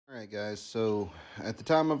right, guys. So at the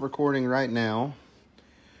time of recording right now,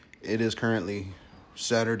 it is currently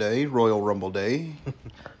Saturday, Royal Rumble Day.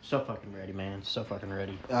 So fucking ready, man. So fucking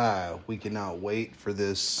ready. We cannot wait for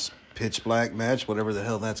this pitch black match, whatever the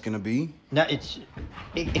hell that's going to be. No, it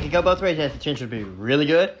could go both ways. It has the potential to be really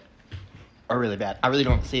good or really bad. I really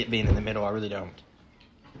don't see it being in the middle. I really don't.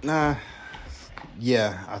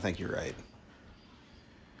 Yeah, I think you're right.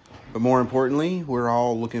 But more importantly, we're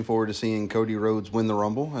all looking forward to seeing Cody Rhodes win the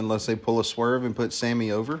Rumble, unless they pull a swerve and put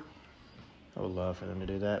Sammy over. I would love for them to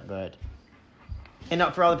do that, but... And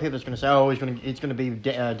not for all the people that's going to say, oh, it's going to be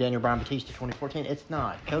Daniel Bryan Batista 2014. It's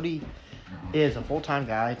not. Cody is a full-time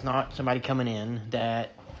guy. It's not somebody coming in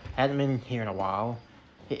that hasn't been here in a while.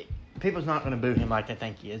 People's not going to boo him like they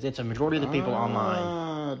think he is. It's a majority of the people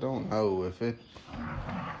online. I don't know if it...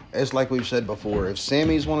 It's like we've said before. If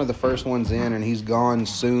Sammy's one of the first ones in and he's gone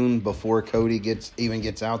soon before Cody gets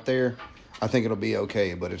out there, I think it'll be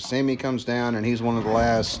okay. But if Sammy comes down and he's one of the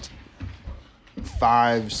last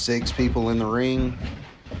 5-6 people in the ring,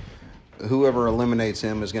 whoever eliminates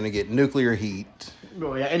him is going to get nuclear heat.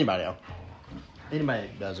 Well, yeah, anybody else. Anybody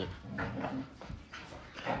that does it.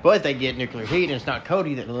 But if they get nuclear heat and it's not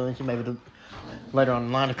Cody that eliminates him, maybe later on in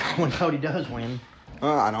the line when Cody does win.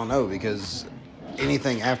 I don't know, because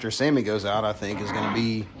anything after Sammy goes out, I think, is going to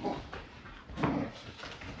be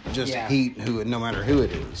just heat, no matter who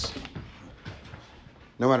it is.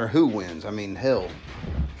 No matter who wins. I mean, hell.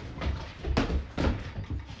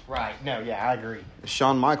 Right. No, yeah, I agree.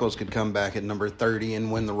 Shawn Michaels could come back at number 30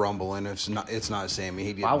 and win the Rumble, and if it's not Sammy,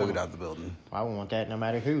 he'd get booed out the building. I wouldn't want that no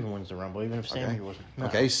matter who wins the Rumble, even if Sammy wasn't. No.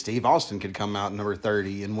 Okay, Steve Austin could come out number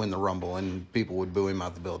 30 and win the Rumble, and people would boo him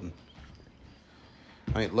out the building.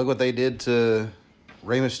 I mean, look what they did to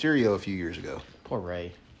Rey Mysterio a few years ago. Poor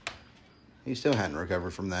Rey. He still hadn't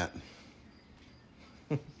recovered from that.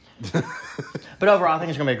 But overall, I think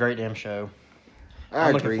it's going to be a great damn show.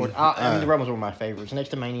 I'm agree. I mean, the Rumble's one of my favorites. Next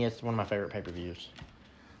to Mania, it's one of my favorite pay-per-views.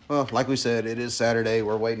 Well, like we said, it is Saturday.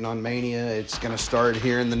 We're waiting on Mania. It's going to start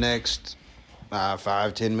here in the next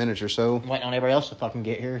 5-10 minutes or so. Waiting on everybody else to fucking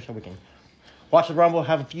get here so we can watch the Rumble,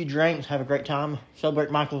 have a few drinks, have a great time, celebrate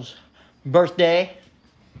Michael's birthday.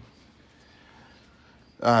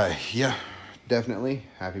 Yeah, definitely.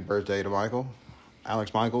 Happy birthday to Michael.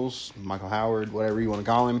 Alex Michaels, Michael Howard, whatever you want to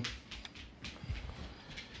call him.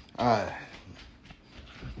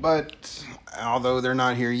 But although they're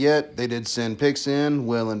not here yet, they did send picks in,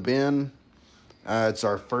 Will and Ben. It's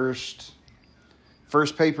our first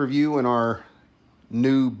pay-per-view in our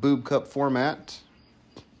new Boob Cup format.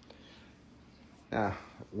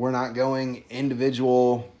 We're not going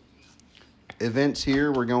individual events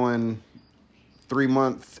here. We're going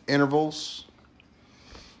 3-month intervals.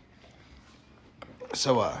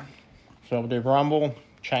 So we'll do Rumble,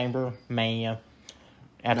 Chamber, Mania.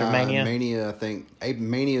 After Mania? Mania, I think.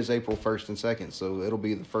 Mania is April 1st and 2nd, so it'll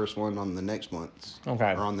be the first one on the next month.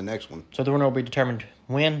 Okay. Or on the next one. So the winner will be determined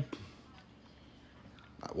when?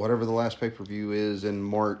 Whatever the last pay-per-view is in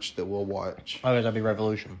March that we'll watch. Oh, that'll be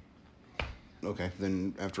Revolution. Okay,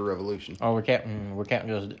 then after Revolution. Oh, we're counting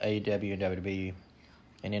just AEW and WWE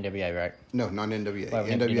and NWA, right? No, not NWA. Well,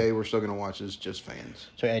 NWA we're still going to watch as just fans.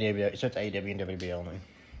 So it's AEW and WWE only.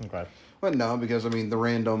 Okay. Well, no, because, I mean, the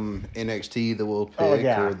random NXT that we'll pick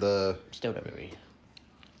or the... Still WWE.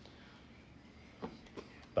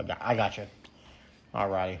 But I got you.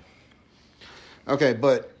 Alrighty. Okay,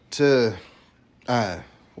 but to...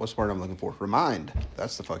 what's the word I'm looking for? Remind.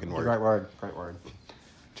 That's the fucking word. Right word. Right word.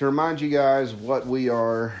 To remind you guys what we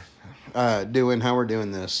are doing, how we're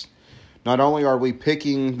doing this. Not only are we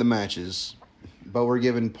picking the matches, but we're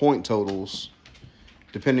giving point totals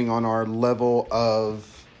depending on our level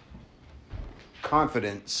of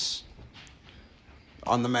confidence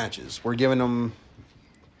on the matches. We're giving them,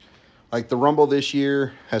 like the Rumble this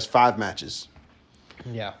year has 5 matches.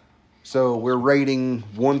 Yeah. So we're rating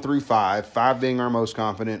 1 through 5, 5 being our most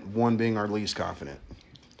confident, 1 being our least confident.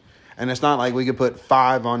 And it's not like we could put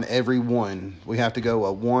 5 on every one. We have to go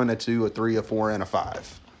a 1, a 2, a 3, a 4, and a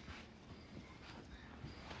 5.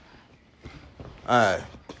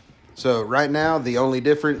 So right now, the only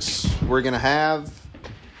difference we're going to have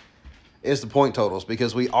is the point totals,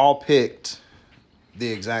 because we all picked the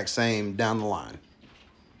exact same down the line.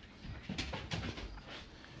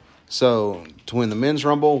 So to win the men's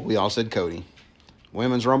Rumble, we all said Cody.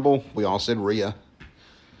 Women's Rumble, we all said Rhea.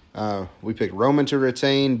 We picked Roman to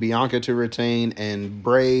retain, Bianca to retain, and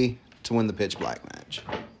Bray to win the pitch black match.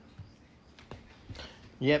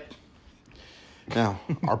 Yep. Now,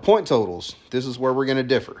 our point totals, this is where we're going to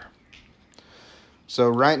differ. So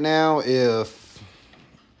right now,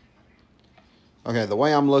 the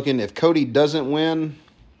way I'm looking, if Cody doesn't win,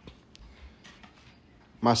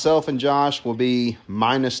 Myself and Josh will be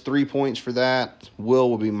minus 3 points for that.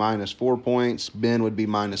 Will be minus 4 points. Ben would be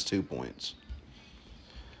minus 2 points.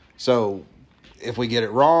 So if we get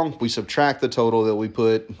it wrong, we subtract the total that we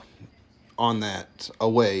put on that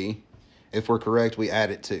away. If we're correct, we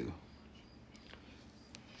add it to.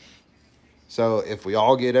 So if we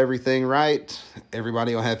all get everything right,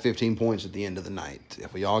 everybody will have 15 points at the end of the night.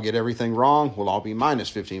 If we all get everything wrong, we'll all be minus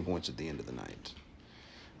 15 points at the end of the night.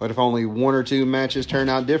 But if only one or two matches turn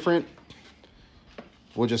out different,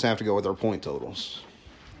 we'll just have to go with our point totals.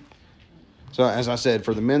 So as I said,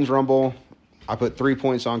 for the men's rumble, I put 3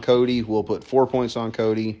 points on Cody. We'll put 4 points on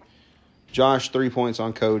Cody. Josh, 3 points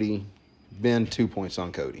on Cody. Ben, 2 points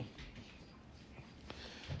on Cody.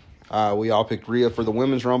 We all picked Rhea for the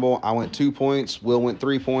women's rumble. I went 2 points. Will went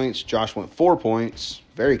 3 points. Josh went 4 points.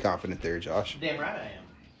 Very confident there, Josh. Damn right I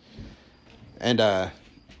am. And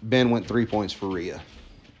Ben went 3 points for Rhea.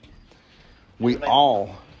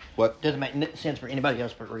 What? Doesn't make sense for anybody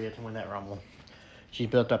else but Rhea to win that rumble. She's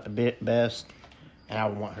built up the best, and I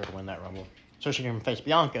would want her to win that rumble. So she can face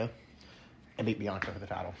Bianca and beat Bianca for the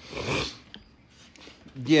title.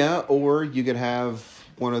 Yeah, or you could have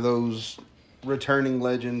one of those returning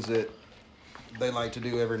legends that they like to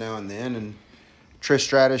do every now and then, and Trish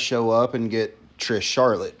Stratus show up and get Trish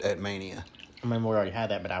Charlotte at Mania. I mean, we already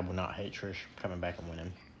had that, but I would not hate Trish coming back and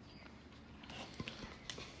winning.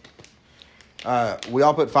 We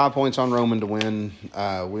all put 5 points on Roman to win.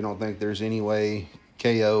 We don't think there's any way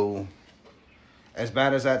KO, as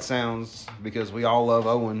bad as that sounds, because we all love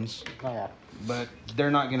Owens, Yeah. but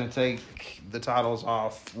they're not going to take the titles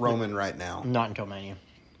off Roman right now. Not until Mania.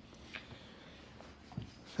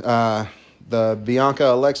 The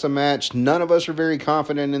Bianca-Alexa match, none of us are very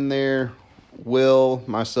confident in there. Will,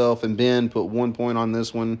 myself, and Ben put 1 point on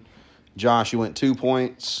this one. Josh, you went 2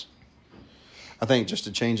 points. I think just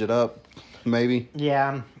to change it up, maybe.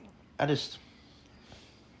 Yeah, this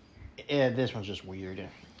one's just weird.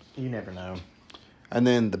 You never know. And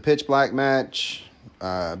then the Pitch Black match,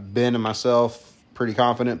 Ben and myself, pretty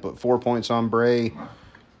confident, put 4 points on Bray.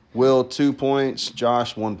 Will, 2 points.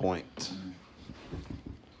 Josh, 1 point.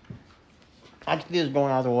 I can see this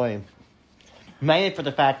going either way. Mainly for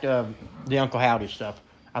the fact of the Uncle Howdy stuff.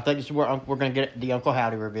 I think this is where we're going to get the Uncle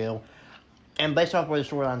Howdy reveal. And based off where the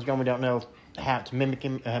storyline's going, we don't know how to mimic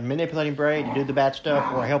him, manipulating Bray to do the bad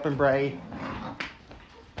stuff or helping Bray.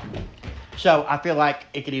 So I feel like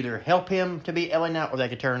it could either help him to beat LA Knight or they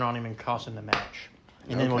could turn on him and cost him the match.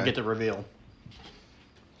 And then we'll get the reveal.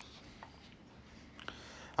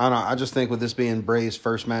 I don't know. I just think with this being Bray's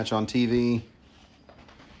first match on TV,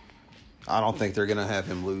 I don't think they're going to have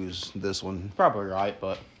him lose this one. Probably right,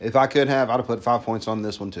 but If I could have, I'd have put 5 points on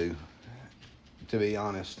this one too, to be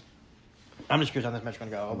honest. I'm just curious how this match is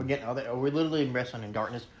going to go. Are we literally wrestling in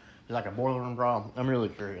darkness? It's like a boiler room brawl. I'm really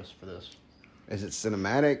curious for this. Is it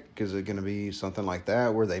cinematic? Is it going to be something like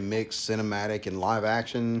that where they mix cinematic and live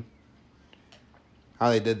action? How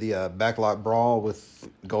they did the backlot brawl with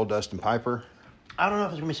Goldust and Piper? I don't know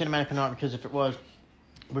if it's going to be cinematic or not, because if it was,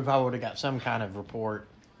 we probably would have got some kind of report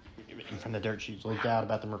from the dirt sheets leaked out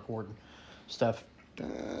about them recording stuff.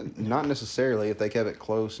 Not necessarily if they kept it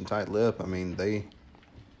close and tight-lipped. I mean, they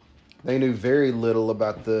knew very little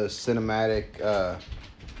about the cinematic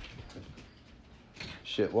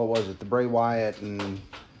what was it? The Bray Wyatt and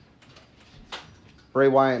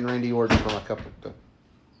Randy Orton from a couple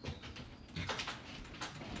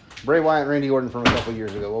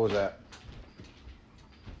years ago. What was that?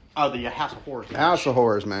 Oh, the House of Horrors match. House of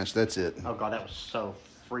Horrors match. That's it. Oh, God, that was so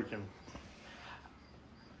freaking...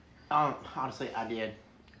 honestly, I did.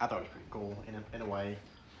 I thought it was pretty cool in a way.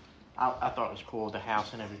 I thought it was cool, the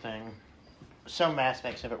house and everything. Some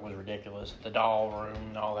aspects of it was ridiculous. The doll room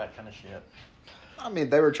and all that kind of shit. I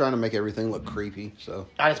mean, they were trying to make everything look creepy, so...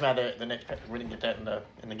 I just mad that we didn't get that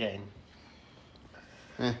in the game.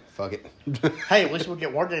 Fuck it. Hey, at least we'll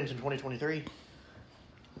get War Games in 2023.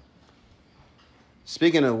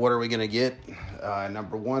 Speaking of what are we going to get,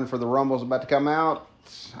 number one for the Rumble's about to come out.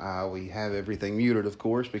 We have everything muted, of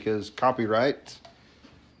course, because copyright.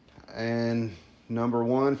 And number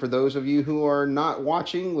one, for those of you who are not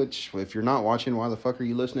watching, which if you're not watching, why the fuck are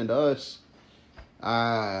you listening to us?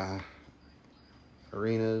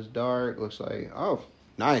 Arena's Dark, looks like, oh,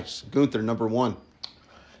 nice. Gunther, number one.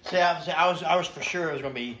 See, I was for sure it was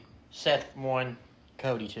going to be Seth 1,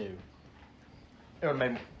 Cody 2. It would have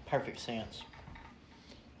made perfect sense.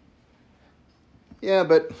 Yeah,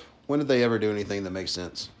 but when did they ever do anything that makes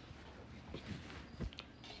sense?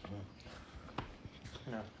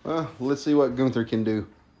 No. Well, let's see what Gunther can do.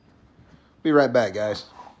 Be right back, guys.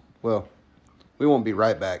 Well, we won't be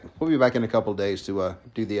right back. We'll be back in a couple days to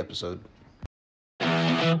do the episode.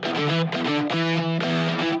 Hey,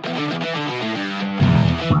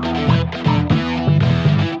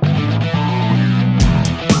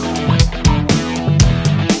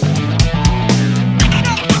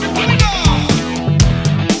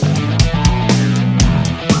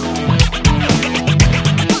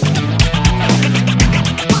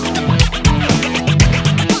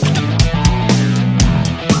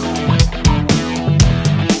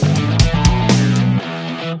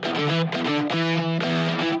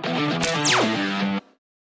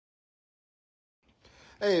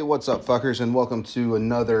 what's up, fuckers, and welcome to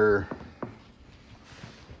another.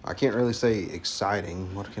 I can't really say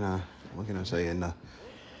exciting. What can I say?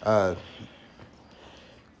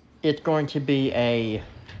 It's going to be a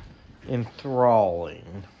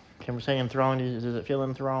enthralling. Can we say enthralling? Does it feel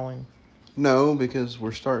enthralling? No, because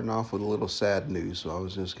we're starting off with a little sad news, so I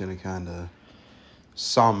was just gonna kind of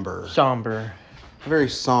somber. A very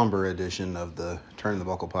somber edition of the Turn the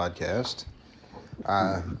Buckle podcast.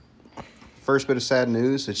 First bit of sad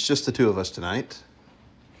news. It's just the two of us tonight.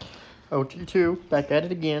 OT2 back at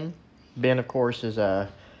it again. Ben, of course, is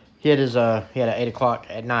he had an 8:00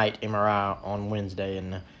 at night MRI on Wednesday,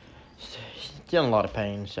 and still in a lot of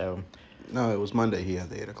pain. So. No, it was Monday. He had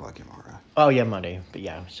the 8:00 MRI. Oh yeah, Monday. But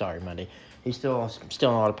yeah, sorry, Monday. He's still in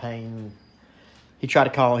a lot of pain. He's going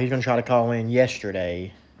to try to call in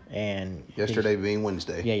yesterday, and yesterday being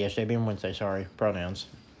Wednesday. Yeah, yesterday being Wednesday. Sorry, pronouns.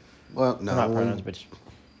 Well, no, not pronouns, but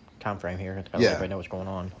time frame here. Yeah, everybody know what's going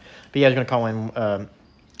on. But yeah, he's going to call in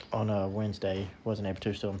on Wednesday. Wasn't able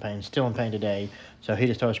to. Still in pain today. So he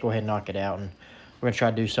just told us to go ahead and knock it out, and we're going to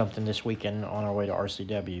try to do something this weekend on our way to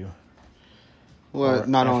RCW. Well,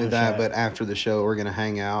 not only that, but after the show, we're going to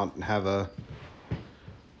hang out and have a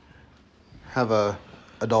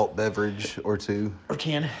adult beverage or two. Or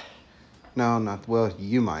 10. No, not. Well,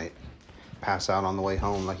 you might pass out on the way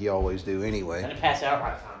home like you always do anyway. Gonna pass out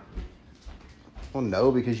right time. Well,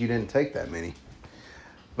 no, because you didn't take that many.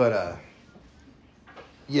 But,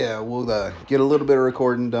 yeah, we'll get a little bit of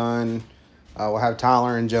recording done. We'll have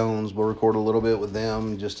Tyler and Jones. We'll record a little bit with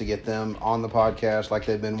them just to get them on the podcast like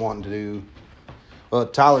they've been wanting to do. Well,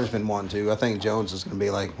 Tyler's been wanting to. I think Jones is going to be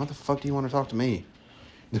like, what the fuck do you want to talk to me?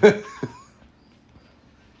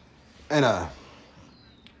 And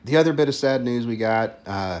the other bit of sad news we got,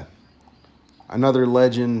 another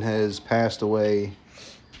legend has passed away.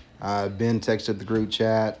 Ben texted the group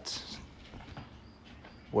chat.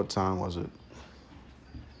 What time was it?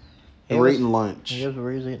 We were eating lunch. We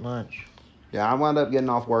were eating lunch. Yeah, I wound up getting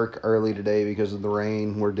off work early today because of the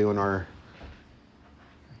rain. We're doing our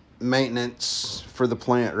maintenance for the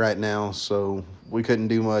plant right now, so we couldn't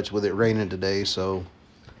do much with it raining today, so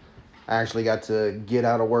I actually got to get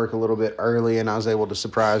out of work a little bit early, and I was able to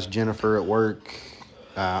surprise Jennifer at work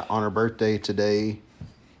on her birthday today.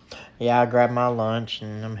 Yeah, I grabbed my lunch,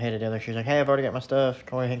 and I'm headed down there. She's like, hey, I've already got my stuff.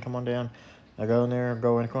 Go ahead and come on down. I go in there,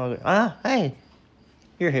 go in the corner. Hey,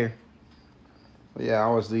 you're here. Yeah, I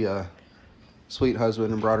was the sweet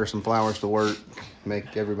husband and brought her some flowers to work,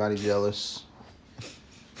 make everybody jealous.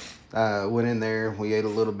 Went in there, we ate a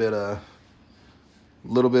little bit of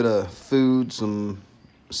food, some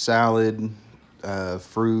salad,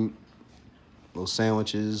 fruit, little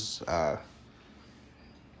sandwiches,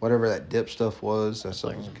 whatever that dip stuff was. That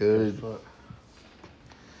stuff was good.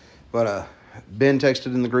 But Ben texted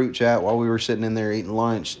in the group chat while we were sitting in there eating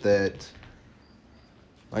lunch that,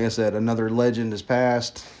 like I said, another legend has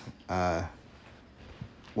passed.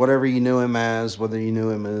 Whatever you knew him as, whether you knew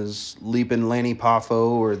him as Leaping Lanny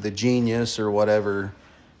Poffo or the Genius or whatever,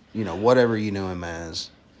 whatever you knew him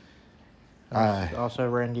as. Also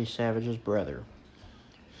Randy Savage's brother.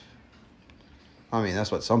 I mean, that's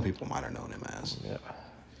what some people might have known him as. Yeah.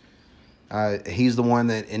 He's the one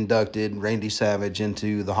that inducted Randy Savage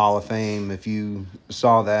into the Hall of Fame. If you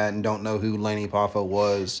saw that and don't know who Lanny Poffo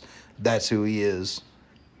was, that's who he is.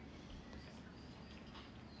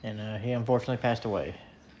 And he unfortunately passed away.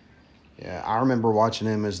 Yeah, I remember watching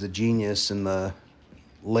him as the Genius in the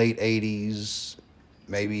late 80s,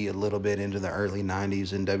 maybe a little bit into the early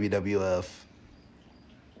 90s in WWF.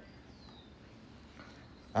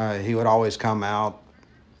 He would always come out,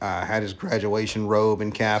 had his graduation robe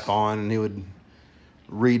and cap on, and he would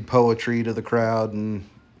read poetry to the crowd and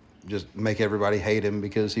just make everybody hate him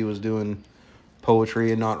because he was doing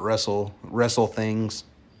poetry and not wrestle things.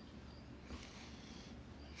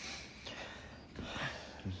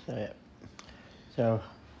 So,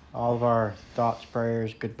 all of our thoughts,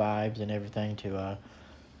 prayers, good vibes, and everything to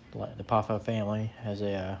the Poffo family as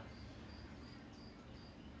they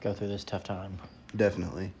go through this tough time.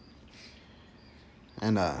 Definitely.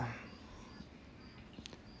 And,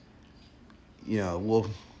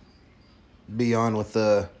 be on with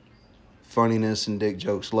the funniness and dick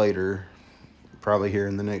jokes later, probably here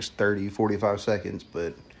in the next 30, 45 seconds.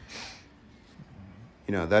 But,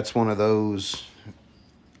 that's one of those.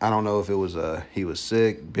 I don't know if it was he was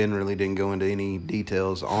sick. Ben really didn't go into any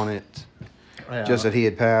details on it. Yeah. Just that he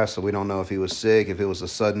had passed, so we don't know if he was sick, if it was a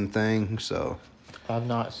sudden thing. So I've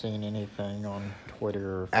not seen anything on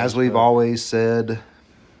Twitter or Facebook. As we've always said,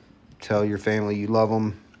 tell your family you love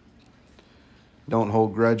them. Don't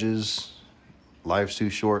hold grudges. Life's too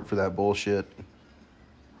short for that bullshit.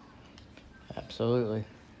 Absolutely.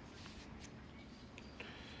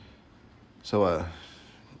 So,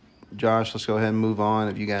 Josh, let's go ahead and move on.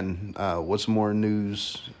 If you got what's more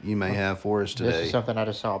news you may have for us today? This is something I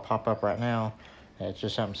just saw pop up right now. It's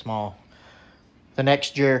just something small. The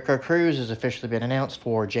next Jericho Cruise has officially been announced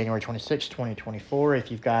for January 26, 2024.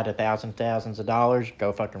 If you've got thousands of dollars,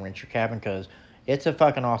 go fucking rent your cabin because it's a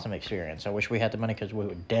fucking awesome experience. I wish we had the money because we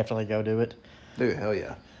would definitely go do it. Dude, hell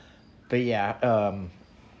yeah. But yeah,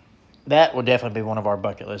 that would definitely be one of our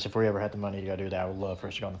bucket lists. If we ever had the money to go do that, I would love for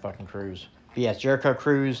us to go on the fucking cruise. But yes, Jericho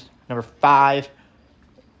Cruise, number 5,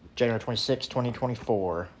 January 26,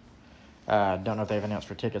 2024. Don't know if they've announced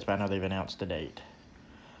for tickets, but I know they've announced the date.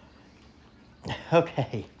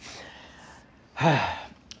 Okay.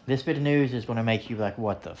 This bit of news is going to make you like,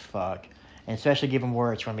 what the fuck? And especially given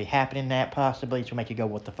where it's going to be happening that possibly, it's going to make you go,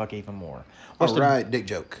 what the fuck even more? Dick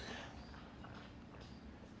joke.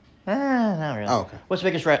 Not really. Oh, okay. What's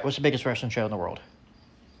the biggest wrestling show in the world?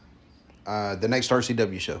 The next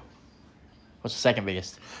RCW show. What's the second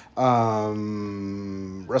biggest?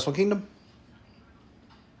 Wrestle Kingdom.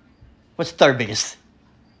 What's the third biggest?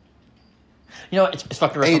 You know what? It's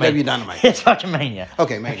fucking WrestleMania. AEW Dynamite. It's fucking Mania.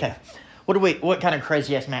 Okay, Mania. Okay. What kind of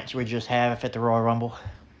crazy ass match do we just have at the Royal Rumble?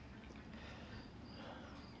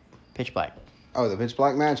 Pitch Black. Oh, the Pitch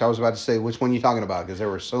Black match? I was about to say, which one you talking about? Because there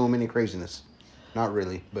were so many craziness. Not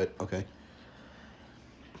really, but okay.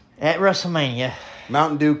 At WrestleMania.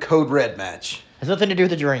 Mountain Dew Code Red match. Has nothing to do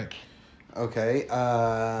with the drink. Okay.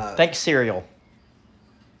 Think cereal.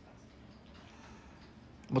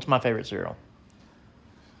 What's my favorite cereal?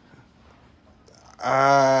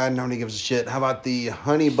 Nobody gives a shit. How about the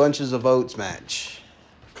Honey Bunches of Oats match?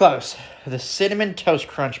 Close. The Cinnamon Toast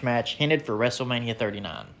Crunch match hinted for WrestleMania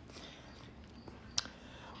 39.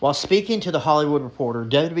 While speaking to The Hollywood Reporter,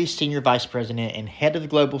 WWE Senior Vice President and Head of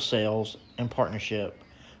Global Sales and Partnership,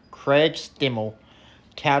 Craig Stimmel,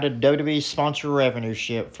 touted WWE's sponsor revenue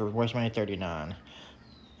ship for WrestleMania 39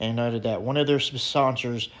 and noted that one of their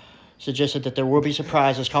sponsors suggested that there will be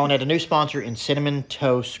surprises, calling it a new sponsor in Cinnamon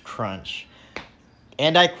Toast Crunch.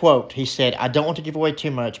 And I quote, he said, "I don't want to give away too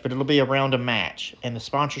much, but it'll be around a match and the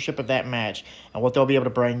sponsorship of that match and what they'll be able to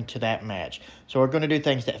bring to that match. So we're going to do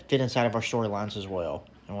things that fit inside of our storylines as well."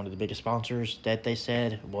 And one of the biggest sponsors that they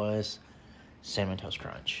said was Cinnamon Toast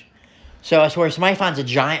Crunch. So I swear, if somebody finds a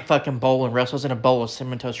giant fucking bowl and wrestles in a bowl of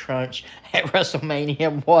Cinnamon Toast Crunch at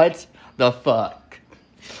WrestleMania, what the fuck?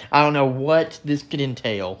 I don't know what this could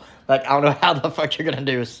entail. Like, I don't know how the fuck you're going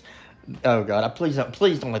to do this. Oh, God. Please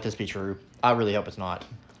don't let this be true. I really hope it's not.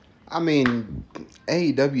 I mean,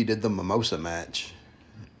 AEW did the Mimosa match,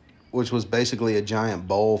 which was basically a giant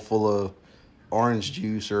bowl full of orange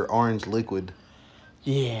juice or orange liquid.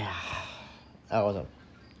 Yeah. That was a...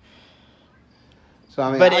 So,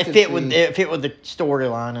 I mean, but it fit with the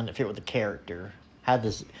storyline and it fit with the character. How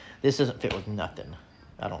this doesn't fit with nothing.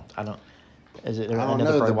 I don't. Is it? I don't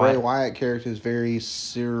know. The Bray Wyatt character is very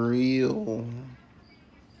surreal.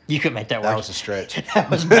 You could make that work. That was a stretch. That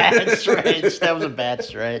was a bad stretch. That was a bad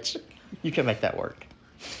stretch. You could make that work.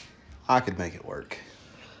 I could make it work.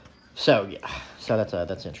 So yeah. So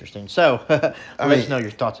that's interesting. So let us know your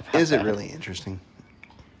thoughts about that. Is it really interesting?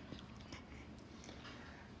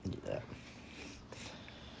 Yeah.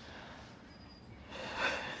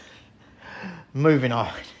 Moving on.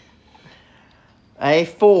 A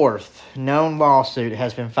fourth known lawsuit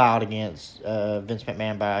has been filed against Vince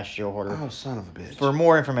McMahon by shareholder. Oh, son of a bitch. For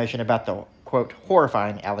more information about the, quote,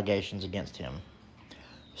 horrifying allegations against him.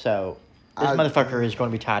 So, this motherfucker is going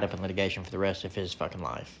to be tied up in litigation for the rest of his fucking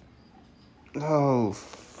life. Oh,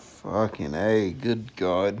 fucking A. Good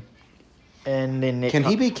God. And then Can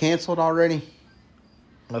he be canceled already?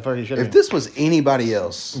 If this was anybody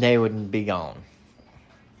else, they wouldn't be gone.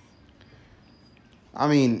 I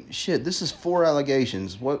mean, shit, this is 4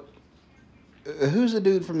 allegations. What? Who's the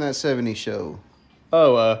dude from that 70s show?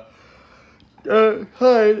 Oh, Danny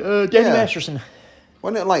Masterson.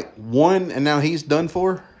 Wasn't it like 1 and now he's done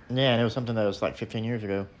for? Yeah, and it was something that was like 15 years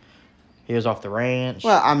ago. He was off the ranch.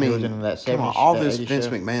 Well, I mean, he was in that 70s, come on, all this 80s Vince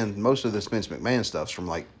show. McMahon, most of this Vince McMahon stuff's from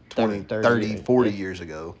like 20, 30 40 years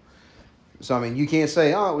ago. So, I mean, you can't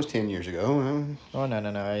say, oh, it was 10 years ago. Oh,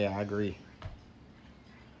 no. Yeah, I agree.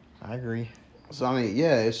 So, I mean,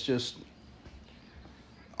 yeah, it's just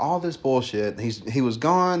all this bullshit. He was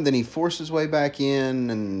gone, then he forced his way back in,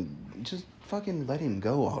 and just fucking let him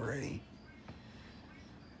go already.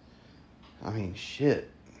 I mean, shit.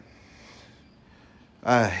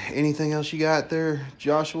 Anything else you got there,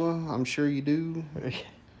 Joshua? I'm sure you do.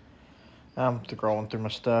 I'm scrolling through my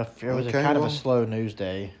stuff. It was Okay, kind of a slow news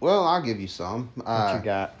day. Well, I'll give you some. What you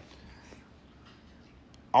got?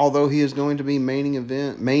 Although he is going to be main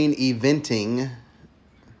eventing.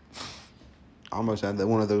 I almost had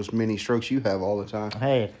one of those mini strokes you have all the time.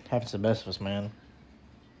 Hey, it happens to the best of us, man.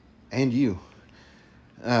 And you.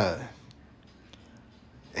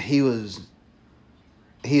 He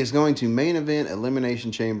is going to main event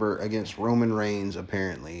Elimination Chamber against Roman Reigns,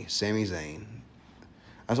 apparently. Sami Zayn.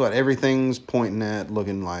 That's what everything's pointing at,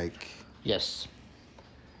 looking like. Yes.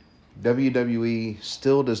 WWE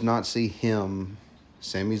still does not see him,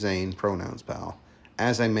 Sami Zayn, pronouns pal,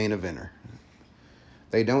 as a main eventer.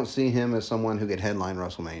 They don't see him as someone who could headline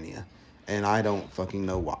WrestleMania. And I don't fucking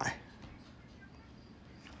know why.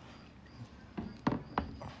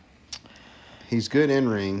 He's good in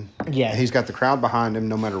ring. Yeah. He's got the crowd behind him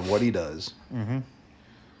no matter what he does. Mm-hmm.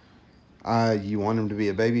 You want him to be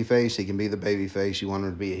a babyface, he can be the babyface. You want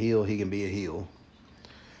him to be a heel, he can be a heel.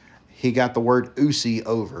 He got the word Usi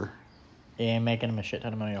over. Yeah, making him a shit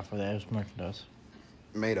ton of money off of that. It was merchandise.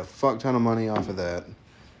 Made a fuck ton of money off of that.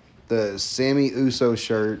 The Sammy Uso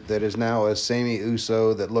shirt that is now a Sammy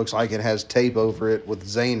Uso that looks like it has tape over it with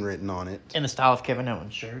Zayn written on it. In the style of Kevin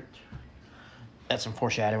Owens' shirt. That's some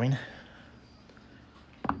foreshadowing.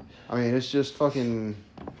 I mean, it's just fucking...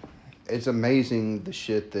 It's amazing the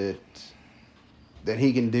shit that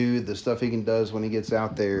he can do, the stuff he can does when he gets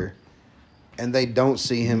out there. And they don't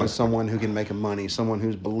see him as someone who can make him money, someone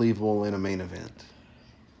who's believable in a main event.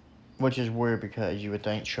 Which is weird because you would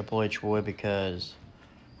think Triple H would, because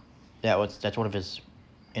that's one of his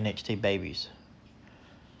NXT babies.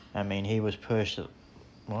 I mean, he was pushed.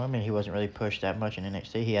 Well, I mean, he wasn't really pushed that much in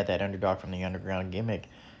NXT. He had that underdog from the underground gimmick.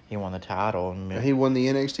 He won the title. He won the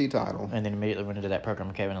NXT title. And then immediately went into that program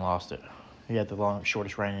with Kevin and lost it. He had the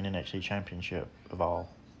shortest reign in NXT championship of all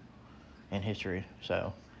in history.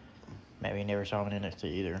 So maybe he never saw him in NXT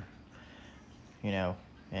either. You know,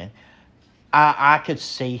 and I could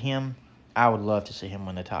see him. I would love to see him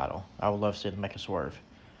win the title. I would love to see him make a swerve.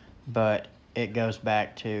 But it goes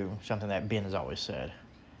back to something that Ben has always said.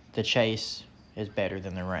 The chase is better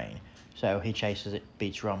than the reign. So he chases it,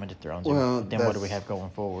 beats Roman to thrones. Well, then what do we have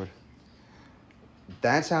going forward?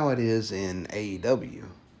 That's how it is in AEW.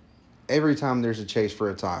 Every time there's a chase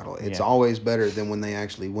for a title, it's Yeah. always better than when they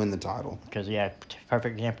actually win the title. Because, yeah,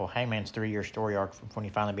 perfect example. Hangman's 3-year story arc from when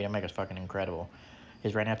he finally beat Omega is fucking incredible.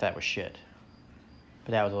 His reign after that was shit.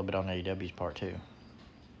 But that was a little bit on AEW's part, too.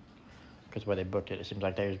 Because the way they booked it, it seems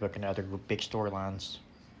like they was booking other big storylines.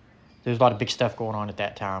 There was a lot of big stuff going on at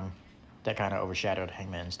that time that kind of overshadowed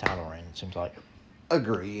Hangman's title reign, it seems like.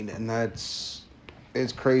 Agreed, and it's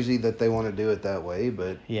crazy that they want to do it that way,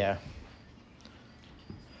 but... Yeah.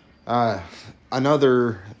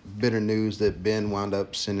 Another bit of news that Ben wound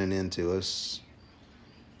up sending in to us.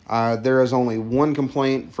 There is only one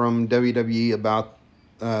complaint from WWE about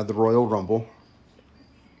the Royal Rumble.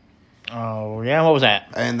 Oh, yeah? What was that?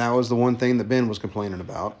 And that was the one thing that Ben was complaining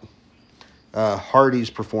about.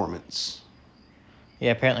 Hardy's performance.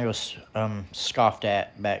 Yeah, apparently it was scoffed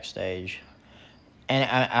at backstage. And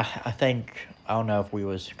I think, I don't know if we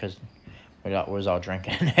was, because we was all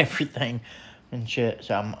drinking and everything and shit,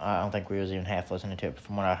 so I don't think we was even half listening to it. But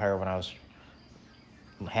from what I heard when I was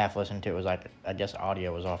half listening to it, was like, I guess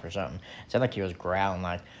audio was off or something. It sounded like he was growling.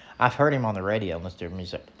 Like, I've heard him on the radio and listened to him.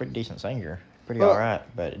 He's a pretty decent singer. Pretty alright,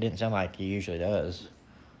 but it didn't sound like he usually does.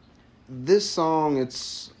 This song,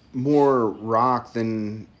 it's more rock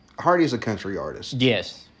than... Hardy's a country artist.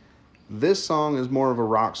 Yes. This song is more of a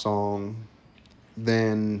rock song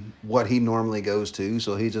than what he normally goes to,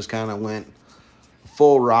 so he just kind of went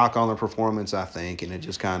full rock on the performance, I think, and it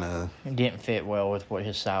just kind of... It didn't fit well with what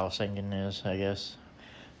his style of singing is, I guess.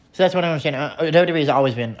 So that's what I understand. WWE has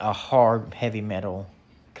always been a hard, heavy metal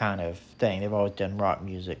kind of thing. They've always done rock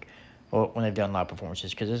music when they've done live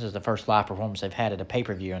performances, because this is the first live performance they've had at a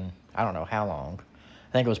pay-per-view in I don't know how long.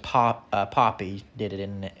 I think it was Poppy did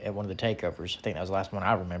it at one of the takeovers. I think that was the last one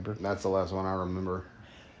I remember. That's the last one I remember.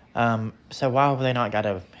 So why have they not got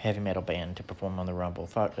a heavy metal band to perform on the Rumble?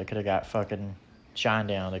 Fuck, they could have got fucking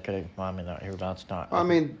Shinedown. They could have. Well, I mean, that's not. I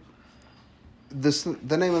mean,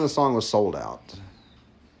 the name of the song was Sold Out.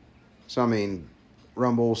 So I mean,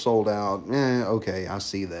 Rumble sold out. Okay, I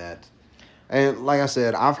see that. And like I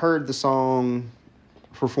said, I've heard the song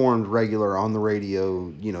performed regular on the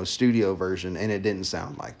radio, studio version, and it didn't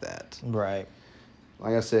sound like that. Right.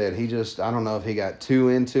 Like I said, I don't know if he got too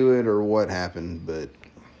into it or what happened, but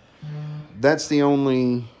that's the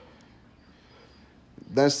only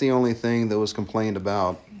thing that was complained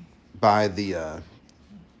about by the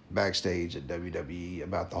backstage at WWE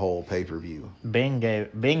about the whole pay-per-view. Bing gave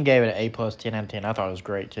it an A plus 10 out of 10. I thought it was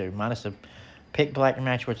great too. Minus the pick black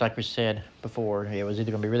match, which like we said before, it was either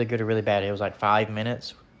gonna be really good or really bad. It was like 5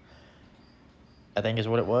 minutes, I think is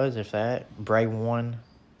what it was, if that. Bray won.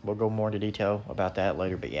 We'll go more into detail about that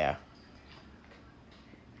later, but yeah.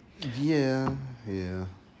 Yeah.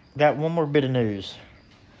 Got one more bit of news.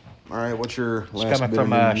 All right, what's your last It's coming bit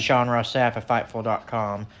from of news? Sean Ross Sapp at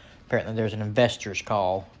Fightful.com. Apparently there's an investors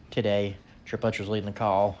call today. Triple H was leading the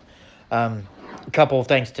call. A couple of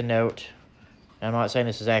things to note. I'm not saying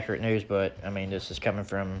this is accurate news, but, I mean, this is coming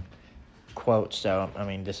from quotes, so, I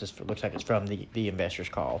mean, looks like it's from the investors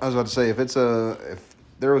call. I was about to say, if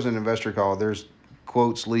there was an investor call, there's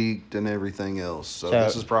quotes leaked and everything else. So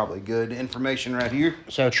this is probably good information right here.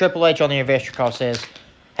 So Triple H on the investor call says,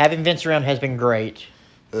 having Vince around has been great.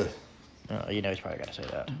 Ugh. He's probably got to say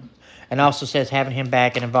that. And also says having him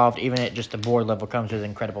back and involved even at just the board level comes with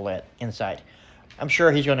incredible insight. I'm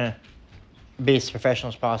sure he's going to be as professional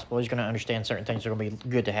as possible. He's going to understand certain things are going to be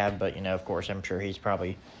good to have, but, of course, I'm sure he's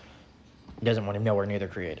probably doesn't want him nowhere near the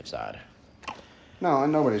creative side. No,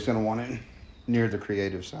 and nobody's going to want it near the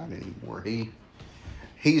creative side anymore.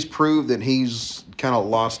 He's proved that he's kind of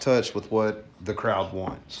lost touch with what the crowd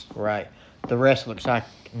wants. Right. The rest looks like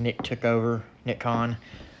Nick took over. Nick Khan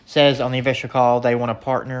says on the investor call they want a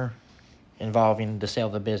partner involving the sale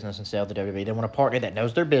of the business and sale of the WWE. They want a partner that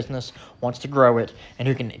knows their business, wants to grow it, and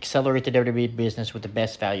who can accelerate the WWE business with the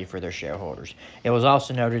best value for their shareholders. It was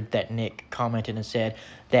also noted that Nick commented and said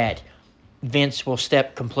that Vince will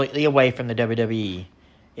step completely away from the WWE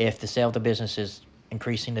if the sale of the business is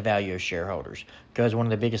increasing the value of shareholders. Because one of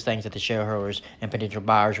the biggest things that the shareholders and potential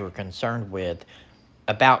buyers were concerned with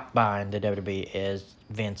about buying the WWE is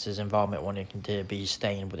Vince's involvement wanting to be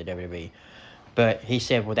staying with the WWE. But he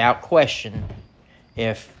said without question,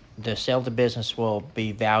 if the sale of the business will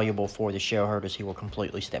be valuable for the shareholders, he will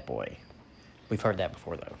completely step away. We've heard that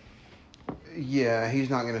before, though. Yeah, he's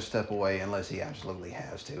not going to step away unless he absolutely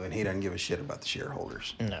has to, and he doesn't give a shit about the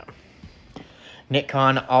shareholders. No. Nick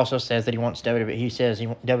Khan also says that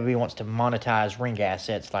WWE wants to monetize ring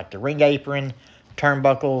assets like the ring apron,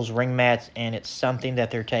 turnbuckles, ring mats, and it's something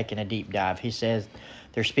that they're taking a deep dive. He says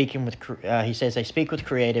they speak with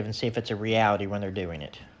creative and see if it's a reality when they're doing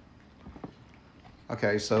it.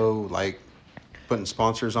 Okay, so like putting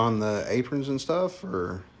sponsors on the aprons and stuff,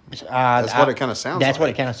 or that's what it kind of sounds like. That's what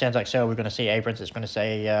it kind of sounds like. So we're going to see aprons. It's going to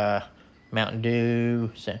say Mountain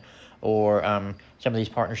Dew, or some of these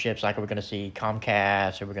partnerships. Like we're going to see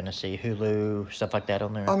Comcast, or we're going to see Hulu, stuff like that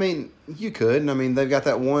on there. I mean, you could. I mean, they've got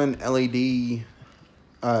that one LED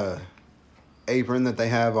apron that they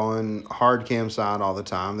have on hard cam side all the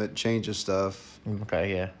time that changes stuff.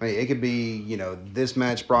 Okay, yeah. I mean, it could be, this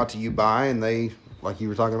match brought to you by, and they, like you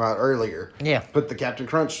were talking about earlier. Yeah. Put the Captain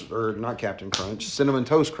Crunch, or not Captain Crunch, Cinnamon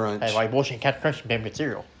Toast Crunch. Hey, like bullshit, Captain Crunch damn good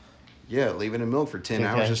cereal. Yeah, leave it in milk for 10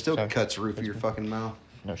 hours. It still so- cuts the roof of your fucking mouth.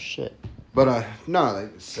 No shit. But, no,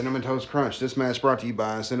 Cinnamon Toast Crunch. This match brought to you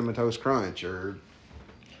by Cinnamon Toast Crunch, or...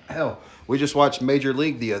 Hell, we just watched Major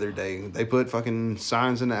League the other day. They put fucking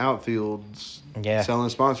signs in the outfields selling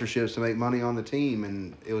sponsorships to make money on the team,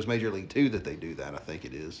 and it was Major League 2 that they do that, I think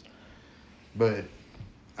it is. But,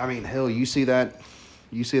 I mean, hell, you see that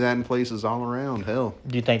in places all around, hell.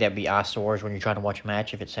 Do you think that'd be eyesores when you're trying to watch a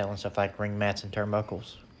match if it's selling stuff like ring mats and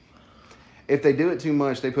turnbuckles? If they do it too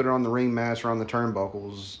much, they put it on the ring mats or on the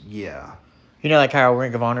turnbuckles, yeah. You know, like how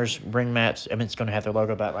Ring of Honor's ring mats, I mean, it's going to have their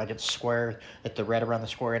logo, but like it's square, it's the red around the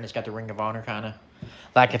square, and it's got the Ring of Honor kind of.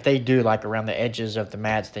 Like if they do like around the edges of the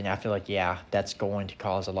mats, then I feel like, yeah, that's going to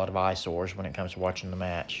cause a lot of eyesores when it comes to watching the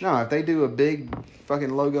match. No, if they do a big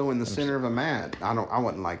fucking logo in the center of a mat, I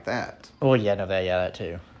wouldn't like that. Oh, yeah, no, that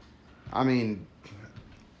too. I mean,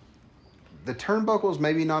 the turnbuckles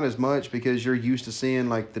maybe not as much because you're used to seeing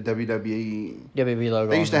like the WWE logo.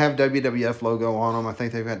 They used to have WWF logo on them. I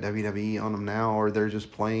think they've got WWE on them now, or they're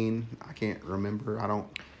just plain. I can't remember.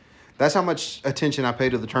 That's how much attention I pay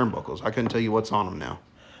to the turnbuckles. I couldn't tell you what's on them now.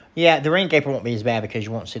 Yeah, the ring apron won't be as bad because you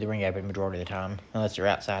won't see the ring apron majority of the time unless you're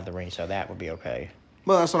outside the ring, so that would be okay.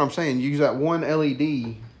 Well, that's what I'm saying. You use that one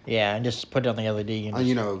LED. Yeah, and just put it on the LED.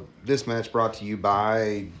 And this match brought to you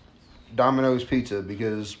by Domino's Pizza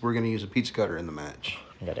because we're going to use a pizza cutter in the match.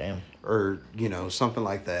 Goddamn. Or, something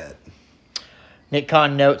like that. Nick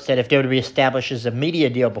Khan notes that if WWE establishes a media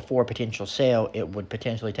deal before a potential sale, it would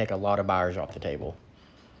potentially take a lot of buyers off the table.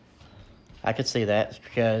 I could see that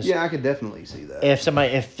because Yeah, I could definitely see that.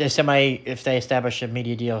 if they establish a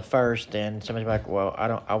media deal first, then somebody's like, well,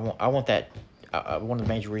 I want that. One of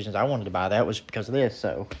the major reasons I wanted to buy that was because of this.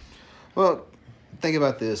 So, Well, think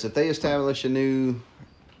about this: if they establish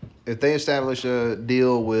a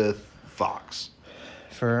deal with Fox,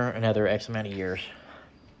 for another X amount of years,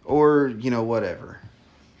 or whatever,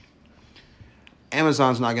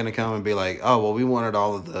 Amazon's not going to come and be like, oh well, we wanted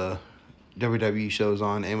all of the WWE shows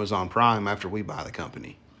on Amazon Prime after we buy the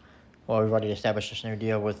company. well, we've already established this new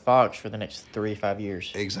deal with Fox for the next 3-5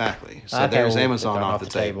 years. Exactly. So Okay, there's well, Amazon off the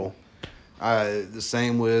table. The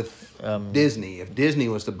same with Disney. If Disney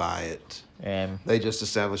was to buy it, And they just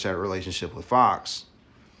established that relationship with Fox.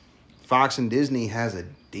 Fox and Disney has a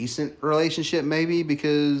decent relationship, maybe,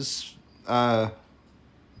 because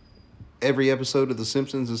every episode of The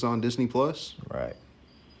Simpsons is on Disney Plus. right.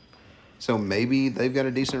 So maybe they've got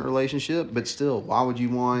a decent relationship, but still, why would you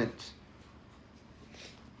want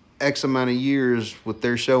X amount of years with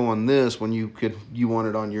their show on this when you want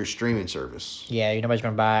it on your streaming service? Yeah, nobody's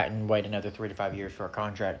going to buy it and wait another 3 to 5 years for a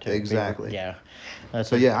contract to Exactly. Be, yeah.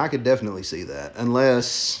 So yeah, I could definitely see that,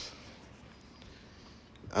 unless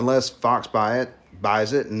Fox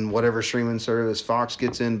buys it, and whatever streaming service Fox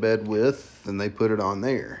gets in bed with, then they put it on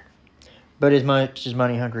there. But as much as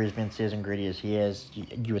money hungry as Vince is and greedy as he is,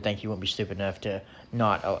 you would think he wouldn't be stupid enough to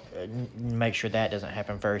not make sure that doesn't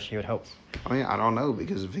happen first. He would hope. I mean, I don't know,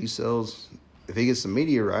 because if he gets the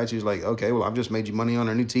media rights, he's like, okay, well, I've just made you money on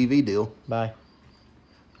a new TV deal. Bye.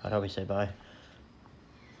 I'd hope he say bye.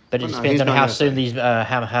 But it Well, no, depends he's on not how gonna soon say. these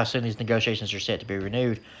how soon these negotiations are set to be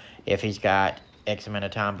renewed. If he's got X amount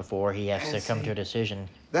of time before he has to come to a decision,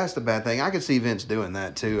 That's the bad thing. I could see Vince doing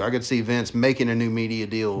that, too. I could see Vince making a new media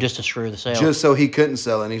deal just to screw the sale. just so he couldn't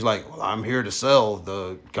sell it. And he's like, well, I'm here to sell.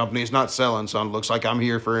 The company's not selling, so it looks like I'm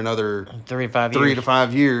here for another 3 to 5 years. 3 to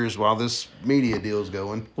 5 years while this media deal's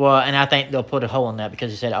going. Well, and I think they'll put a hole in that because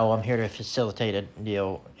he said, "Oh, I'm here to facilitate a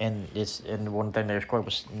deal," and one thing their quote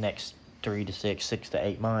was next 3 to 6 to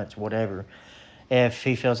 8 months, whatever. If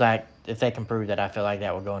he feels like if they can prove that, I feel like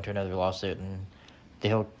that will go into another lawsuit and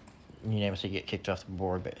he'll unanimously get kicked off the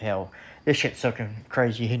board. But hell, this shit's so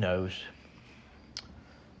crazy. Who knows?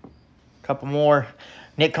 Couple more.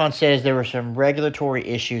 Nick Khan says there were some regulatory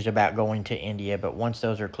issues about going to India, but once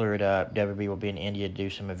those are cleared up, WB will be in India to do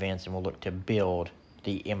some events and will look to build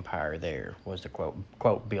the empire there, was the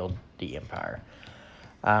quote, build the empire.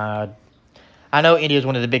 I know India is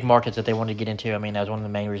one of the big markets that they wanted to get into. I mean, that was one of the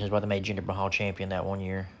main reasons why they made Jinder Mahal champion that one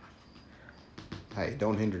year. Hey,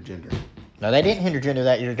 don't hinder gender. No, they didn't hinder Jinder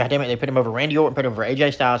that year. Goddamn it, they put him over Randy Orton, put him over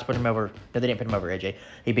AJ Styles, put him over... No, they didn't put him over AJ.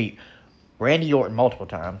 He beat Randy Orton multiple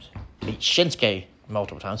times, beat Shinsuke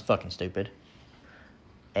multiple times, fucking stupid.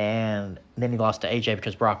 And then he lost to AJ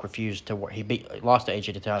because Brock refused to work. He lost to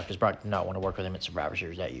AJ to Styles because Brock did not want to work with him at Survivor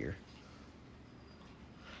Series that year.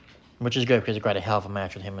 Which is good because it got a hell of a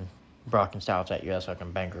match with him and Brock and Styles that year. That's like a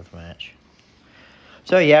banger of a match.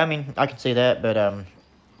 So, yeah, I mean, I can see that, but...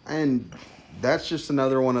 And that's just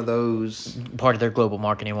another one of those... part of their global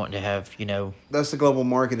marketing wanting to have, That's the global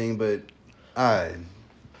marketing, but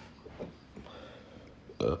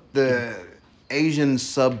the Asian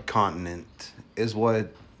subcontinent is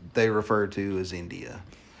what they refer to as India.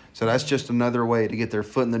 So that's just another way to get their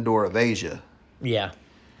foot in the door of Asia. Yeah.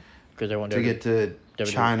 Because they want To get to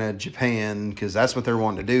China, Japan, because that's what they're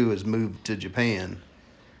wanting to do is move to Japan.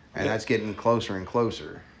 And that's getting closer and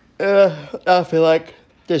closer. I feel like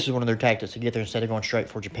this is one of their tactics to get there instead of going straight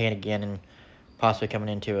for Japan again and possibly coming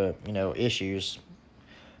into issues.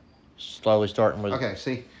 Slowly starting with Okay,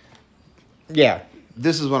 see, yeah,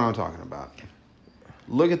 this is what I'm talking about.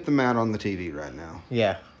 Look at the mat on the TV right now.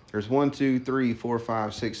 yeah, There's 1, 2, 3, 4,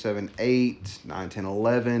 5, 6, 7, 8, 9, 10,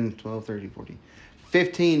 11, 12, 13, 14,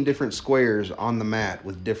 15 different squares on the mat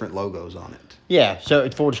with different logos on it. yeah. So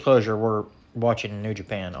full disclosure, we're watching New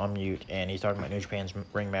Japan on mute, and he's talking about New Japan's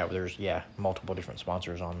ring mat where there's multiple different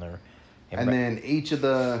sponsors on there. And then each of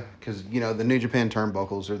because the New Japan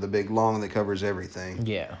turnbuckles are the big long that covers everything.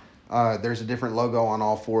 yeah, There's a different logo on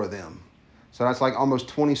all 4 of them. So that's like almost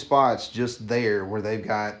 20 spots just there where they've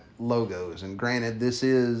got logos. And granted, this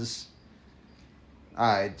is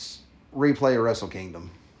it's replay of Wrestle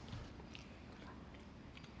Kingdom.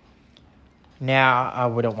 now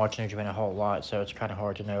we don't watch New Japan a whole lot, so it's kind of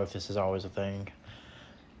hard to know if this is always a thing.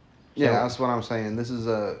 Yeah, that's what I'm saying.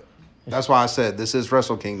 That's why I said this is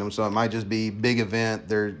Wrestle Kingdom, so it might just be big event.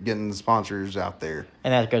 They're getting the sponsors out there.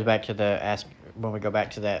 And that goes back to the when we go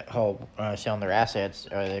back to that whole selling their assets,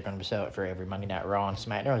 are they going to sell it for every Monday Night Raw and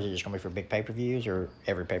SmackDown? Or is it just going to be for big pay-per-views or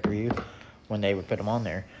every pay-per-view when they would put them on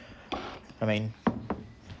there? I mean,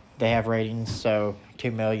 they have ratings, so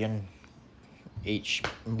 2 million each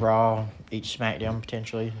Raw, each SmackDown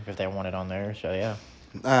potentially if they want it on there. So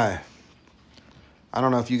yeah. I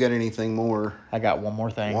don't know if you got anything more. I got one more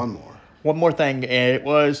thing. One more thing, and it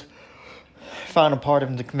was final part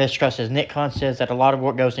of the Commissioner's Trust. Says Nick Khan says that a lot of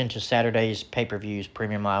what goes into Saturday's pay-per-views,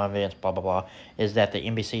 premium live events, blah, blah, blah, is that the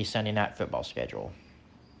NBC Sunday Night Football schedule.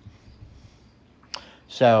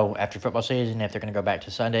 So, after football season, if they're going to go back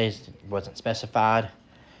to Sundays, it wasn't specified.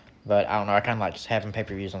 But, I don't know, I kind of like just having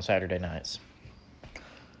pay-per-views on Saturday nights.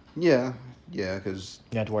 Yeah, because...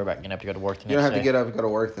 You don't have to worry about getting up to go to work the next day. You don't have to get up and go to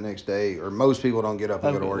work the next day, or most people don't get up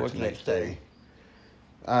and go to work the next day.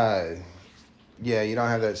 Yeah, you don't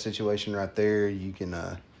have that situation right there. You can,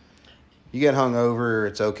 you get hungover,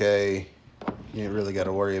 it's okay. You ain't really got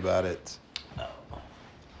to worry about it.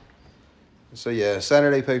 So, yeah,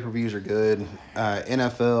 Saturday pay-per-views are good.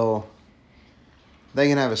 NFL, they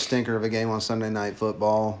can have a stinker of a game on Sunday Night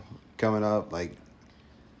Football coming up. Like,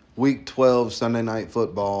 Week 12 Sunday Night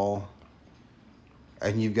Football.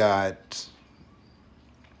 And you've got,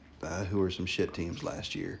 who were some shit teams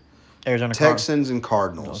last year? Arizona Texans and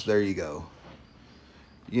Cardinals. There you go.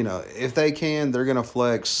 You know, if they can, they're going to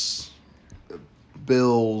flex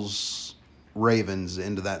Bills, Ravens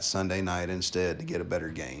into that Sunday night instead to get a better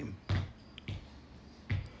game.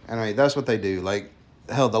 And I mean, that's what they do. Like,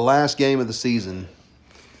 hell, the last game of the season,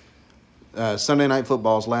 Sunday Night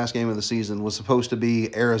Football's last game of the season was supposed to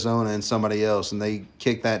be Arizona and somebody else, and they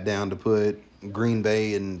kicked that down to put Green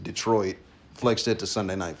Bay and Detroit, flexed it to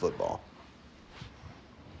Sunday Night Football.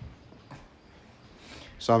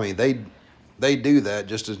 So, I mean, they do that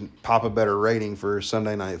just to pop a better rating for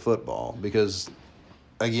Sunday Night Football because,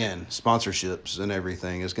 again, sponsorships and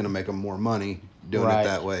everything is going to make them more money doing it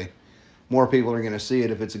that way. More people are going to see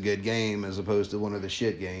it if it's a good game as opposed to one of the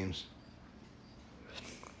shit games.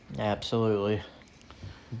 Absolutely.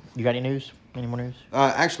 You got any news? Any more news?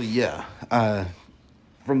 Actually, yeah.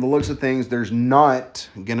 From the looks of things, there's not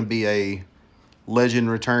going to be a Legend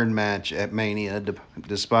return match at Mania,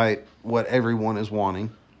 despite what everyone is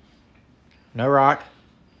wanting. No Rock.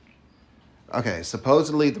 Okay,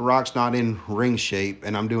 supposedly The Rock's not in ring shape,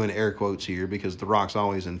 and I'm doing air quotes here because The Rock's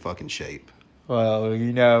always in fucking shape. Well,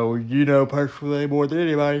 you know personally more than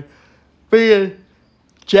anybody, being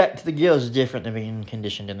jacked to the gills is different than being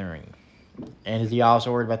conditioned in the ring. And is he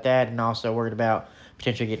also worried about that and also worried about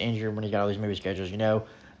potentially getting injured when he's got all these movie schedules? You know,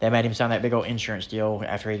 they made him sign that big old insurance deal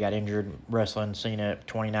after he got injured wrestling Cena at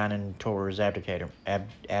 29 and tore his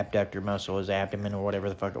abductor muscle, his abdomen or whatever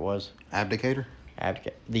the fuck it was. Abdicator?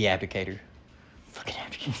 The abdicator. Fucking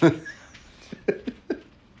abdicator.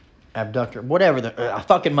 Abductor. Whatever. A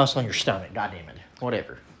fucking muscle in your stomach. God damn it.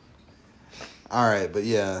 Whatever. All right, but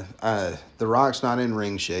yeah, The Rock's not in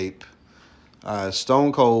ring shape.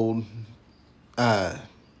 Stone Cold...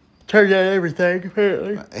 turned down everything,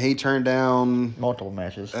 apparently. He turned down... multiple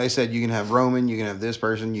matches. They said you can have Roman, you can have this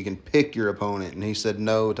person, you can pick your opponent, and he said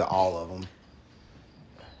no to all of them.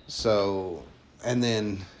 So, and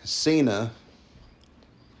then Cena...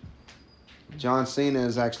 John Cena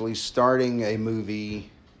is actually starting a movie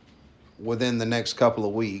within the next couple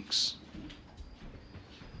of weeks.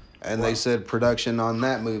 And they said production on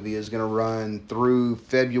that movie is going to run through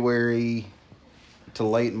February to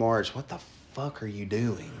late March. What the fuck are you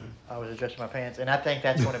doing? I was adjusting my pants, and I think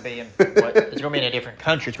that's going to be in it's going to be in a different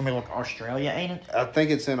country. It's going to be like Australia, ain't it? I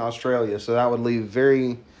think it's in Australia, so that would leave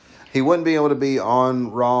he wouldn't be able to be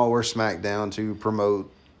on Raw or SmackDown to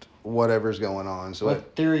promote whatever's going on. So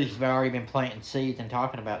theories have already been planting seeds and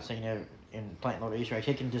talking about Cena and planting little Easter eggs.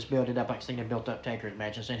 He can just build it up like Cena built up Taker's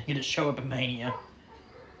match, and Cena can just show up in Mania.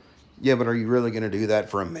 Yeah, but are you really going to do that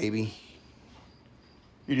for a maybe?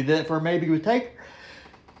 You did that for a maybe with Taker?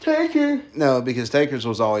 No, because Taker's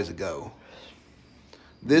was always a go.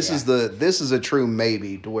 This is a true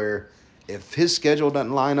maybe to where if his schedule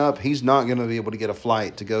doesn't line up, he's not going to be able to get a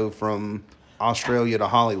flight to go from Australia to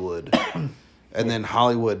Hollywood and then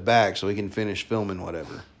Hollywood back so he can finish filming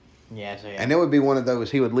whatever. Yeah. And it would be one of those,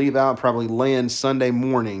 he would leave out, probably land Sunday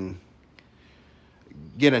morning,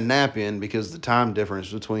 get a nap in because the time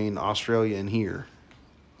difference between Australia and here.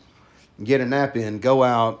 Get a nap in, go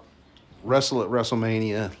out, wrestle at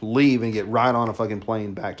WrestleMania, leave, and get right on a fucking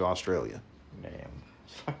plane back to Australia. Damn.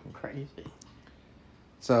 It's fucking crazy.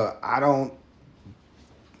 So, I'm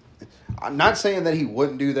not saying that he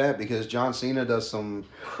wouldn't do that because John Cena does some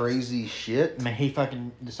crazy shit. I mean, he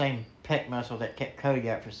fucking, the same pec muscle that kept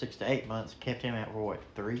Cody out for 6 to 8 months, kept him out for what,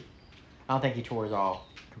 3? I don't think he tore his all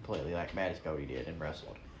completely like bad as Cody did and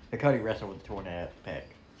wrestled. But Cody wrestled with a torn pec.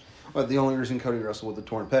 But the only reason Cody wrestled with a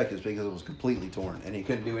torn pec is because it was completely torn, and he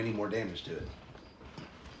couldn't do any more damage to it.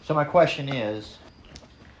 So my question is,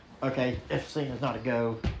 okay, if Cena's not a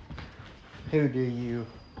go, who do you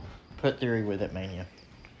put Theory with at Mania?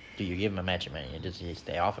 Do you give him a match at Mania? Does he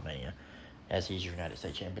stay off of Mania as he's your United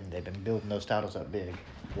States champion? They've been building those titles up big.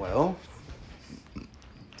 Well,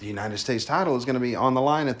 the United States title is going to be on the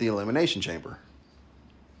line at the Elimination Chamber.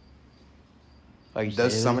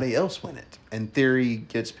 Does somebody else win it? And Theory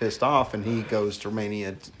gets pissed off, and he goes to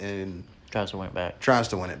Mania and tries to win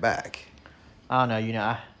it back. I don't know. You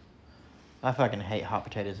know, I fucking hate hot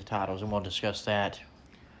potatoes of titles, and we'll discuss that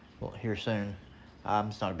here soon. I'm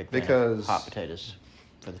just not a big fan of hot potatoes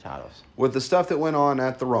for the titles. With the stuff that went on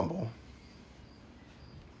at the Rumble,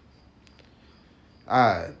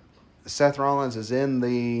 Seth Rollins is in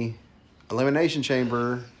the Elimination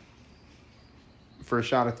Chamber for a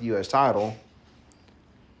shot at the U.S. title,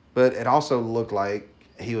 but it also looked like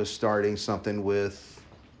he was starting something with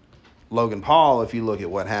Logan Paul if you look at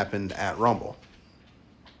what happened at Rumble.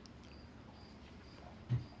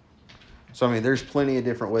 So, I mean, there's plenty of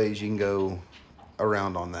different ways you can go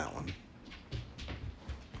around on that one.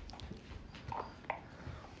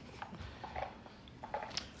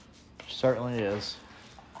 Certainly is.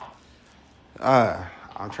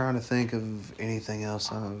 I'm trying to think of anything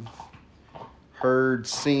else I've heard,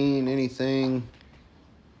 seen, anything.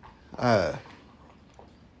 Yeah,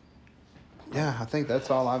 I think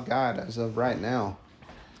that's all I've got as of right now.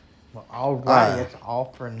 Well, all right, that's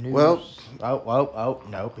all for news. Well,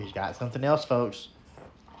 nope, he's got something else, folks.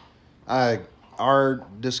 Our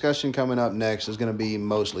discussion coming up next is going to be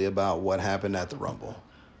mostly about what happened at the Rumble.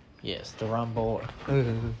 Yes, the Rumble.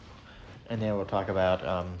 And then we'll talk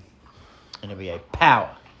about NWA Power.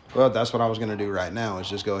 Well, that's what I was going to do right now is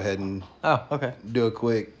just go ahead and do a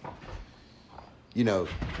quick,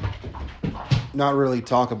 not really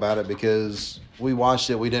talk about it because we watched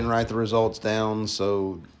it. We didn't write the results down,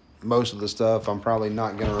 so most of the stuff I'm probably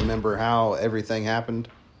not going to remember how everything happened.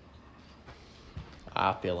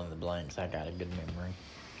 I fill in the blanks. I got a good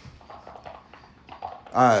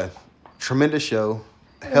memory. Tremendous show.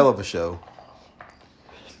 Hell of a show.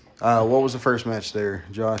 What was the first match there,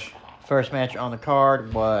 Josh? First match on the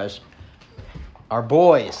card was our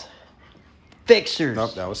boys, Fixers.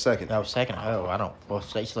 Nope, that was second. That was second. Oh, I don't. Well,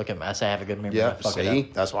 Stacy, look at me. I say I have a good memory. Yeah, see?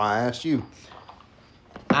 That's why I asked you.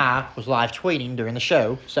 I was live tweeting during the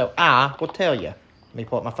show, so I will tell you. Let me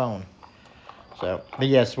pull up my phone. So, but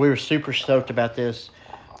yes, we were super stoked about this.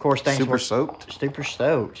 Of course, things Super were soaked? Super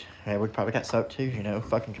stoked. Yeah, we probably got soaked too,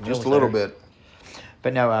 fucking Camille. Just a little bit.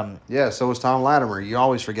 But no, yeah, so was Tom Latimer. You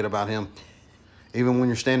always forget about him. Even when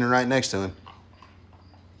you're standing right next to him.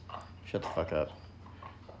 Shut the fuck up.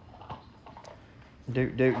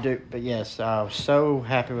 But yes, I was so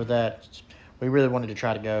happy with that. We really wanted to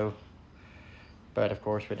try to go. But, of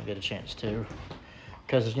course, we didn't get a chance to.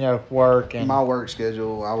 Because, work and... My work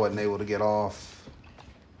schedule, I wasn't able to get off.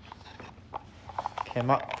 Okay, I'm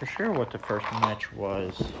not for sure what the first match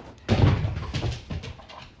was.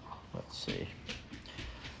 Let's see.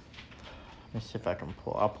 Let me see if I can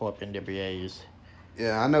I'll pull up NWA's.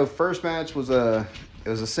 Yeah, I know first match was it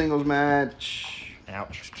was a singles match.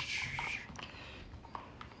 Ouch.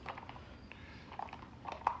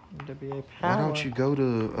 NWA Power. Why don't you go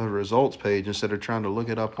to a results page instead of trying to look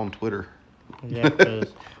it up on Twitter? Yeah,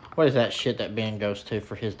 because what is that shit that Ben goes to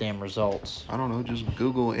for his damn results? I don't know. Just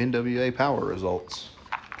Google NWA Power results.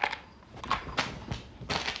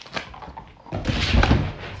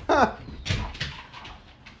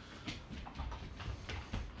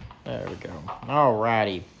 There we go.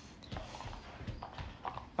 Alrighty.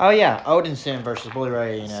 Oh, yeah. Odinson versus Bully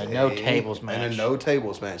Ray in a no tables match. In a no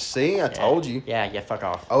tables match. See, I told you. Yeah, fuck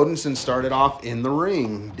off. Odinson started off in the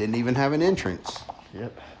ring. Didn't even have an entrance.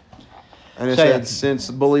 Yep. And it said since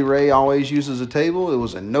Bully Ray always uses a table, it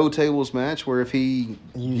was a no tables match where if he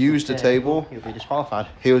used a table, he would be disqualified.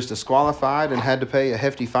 He was disqualified and had to pay a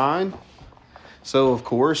hefty fine. So, of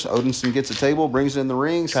course, Odinson gets a table, brings it in the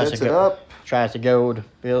ring, sets it up. Tries to goad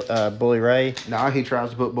Bully Ray. Now he tries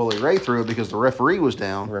to put Bully Ray through it because the referee was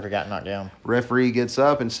down. The referee got knocked down. Referee gets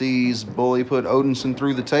up and sees Bully put Odinson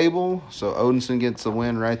through the table. So Odinson gets the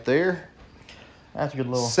win right there. That's a good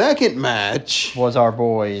little... Second match was our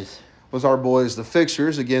boys, the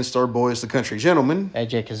Fixers, against our boys, the Country Gentlemen.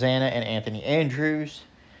 AJ Kazana and Anthony Andrews.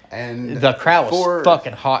 And the crowd was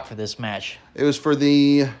fucking hot for this match. It was for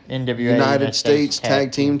the NWA United States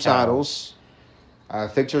Tag Team titles.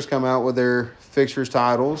 Fixers come out with their Fixers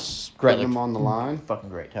titles, putting them on the line. Fucking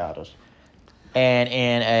great titles. And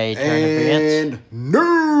in a turn of events...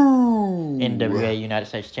 News! NWA United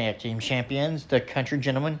States Tag Team Champions, the Country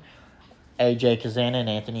Gentlemen, AJ Kazana and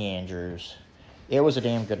Anthony Andrews. It was a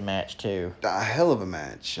damn good match too. A hell of a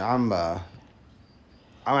match. I'm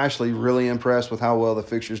actually really impressed with how well the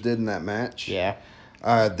fixtures did in that match. Yeah.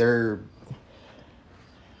 They're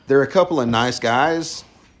a couple of nice guys.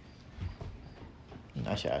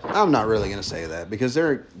 Nice guys. I'm not really gonna say that because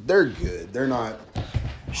they're good. They're not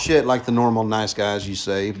shit like the normal nice guys you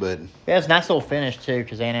say, but Yeah, it's a nice little finish too.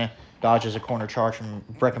 Kazana dodges a corner charge from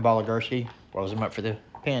Breaking Ball Legursky, rolls him up for the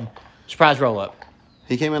pin. Surprise roll up.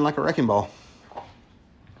 he came in like a wrecking ball.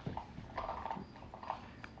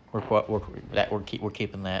 We're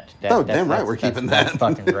keeping that. Oh, damn right, we're keeping that. That's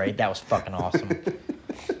fucking great. That was fucking awesome.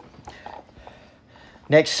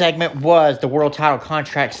 Next segment was the world title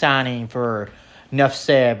contract signing for Nuff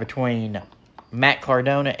Said between Matt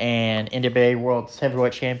Cardona and NWA World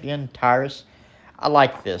Heavyweight Champion Tyrus. I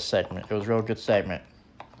liked this segment. It was a real good segment.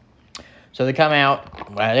 So they come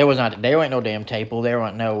out. Well, there wasn't no damn table. There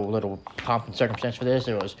wasn't no little pomp and circumstance for this.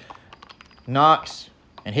 It was Knox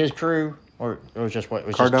and his crew, or it was just what it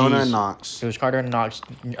was. Cardona just and Knox. It was Cardona and Knox.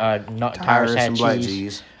 Tyrus Tyrus had and Black Cheese,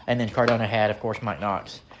 G's. and then Cardona had, of course, Mike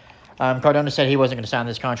Knox. Cardona said he wasn't going to sign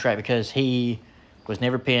this contract because he was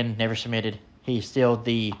never pinned, never submitted. He's still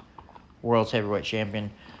the world's heavyweight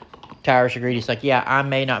champion. Tyrus agreed. He's like, yeah, I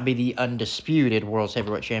may not be the undisputed world's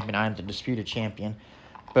heavyweight champion. I'm the disputed champion.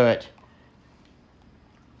 But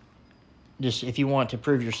just if you want to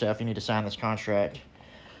prove yourself, you need to sign this contract.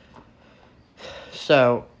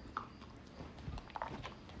 So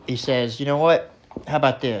he says, you know what? How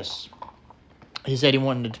about this? He said he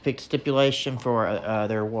wanted to pick stipulation for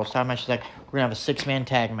their world title match. He's like, we're going to have a 6-man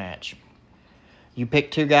tag match. You pick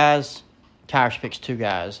 2 guys. Tyrus picks 2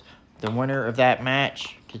 guys. The winner of that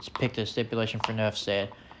match gets picked a stipulation for Nuff Said.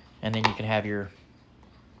 And then you can have your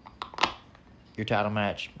title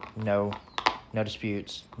match. No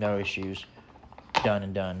disputes. No issues. Done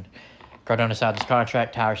and done. Cardona signs his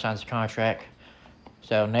contract. Tyrus signs the contract.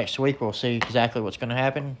 So next week we'll see exactly what's going to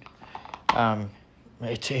happen.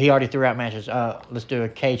 He already threw out matches. Let's do a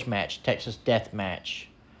cage match, Texas Death Match.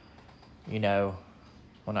 You know,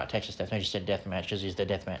 well, not Texas Death Match. He said Death Match because he's the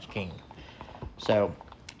Death Match King. So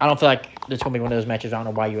I don't feel like it's going to be one of those matches. I don't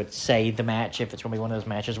know why you would say the match if it's going to be one of those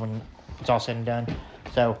matches when it's all said and done.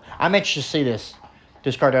 So I'm anxious to see this. Do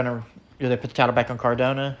they put the title back on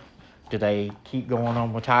Cardona? Do they keep going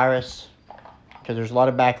on with Tyrus? Because there's a lot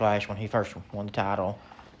of backlash when he first won the title.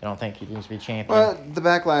 I don't think he needs to be champion. Well, the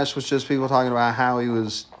backlash was just people talking about how he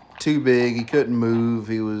was too big, he couldn't move,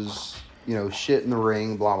 he was, shit in the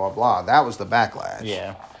ring, blah, blah, blah. That was the backlash.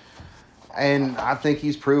 Yeah. And I think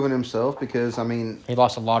he's proven himself because, he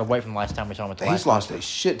lost a lot of weight from the last time we saw him at the last he's lost a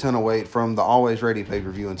shit ton of weight from the Always Ready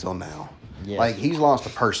pay-per-view until now. Yes. Like, he's lost a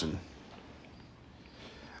person.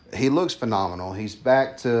 He looks phenomenal. He's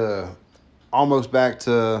almost back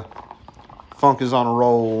to Funk is on a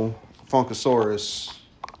roll, Funkasaurus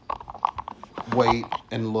weight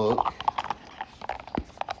and look.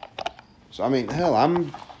 So hell,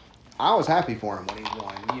 I was happy for him when he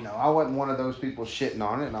won. I wasn't one of those people shitting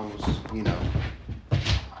on it, and I was,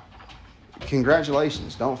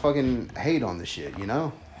 congratulations. Don't fucking hate on the shit,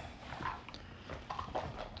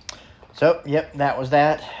 So, yep, that was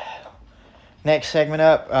that. Next segment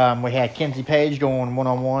up, we had Kenzie Page going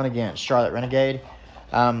one-on-one against Charlotte Renegade.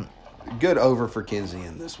 Good over for Kenzie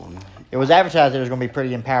in this one. It was advertised that it was going to be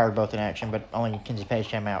pretty empowered both in action, but only Kenzie Page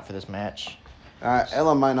came out for this match.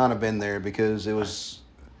 Ella might not have been there because it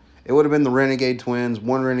would have been the Renegade twins.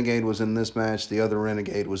 One Renegade was in this match. The other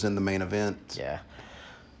Renegade was in the main event. Yeah.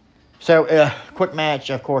 So, quick match,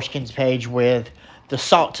 of course, Kenzie Page with the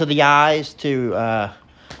salt to the eyes to the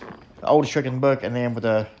oldest trick in the book, and then with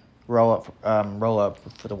a roll up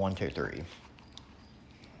for the 1, 2, 3.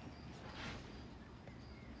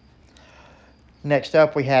 Next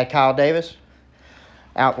up, we had Kyle Davis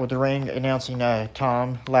out with the ring announcing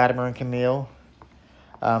Tom Latimer and Camille.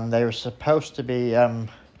 They were supposed to be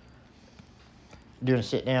doing a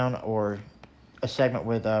sit down or a segment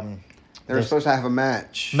with they were supposed to have a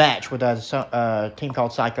match with a team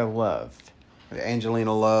called Psycho Love.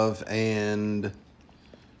 Angelina Love and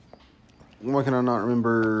why can I not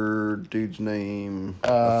remember dude's name?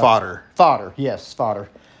 Fodder. Yes, Fodder.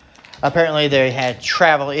 Apparently they had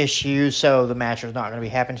travel issues, so the match was not going to be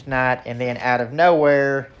happening tonight. And then out of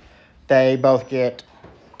nowhere, they both get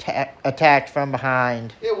attacked from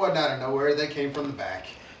behind. It wasn't out of nowhere. They came from the back.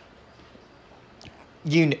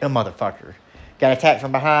 You a motherfucker. Got attacked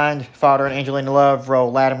from behind. Fodder and Angelina Love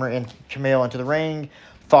roll Latimer and Camille into the ring.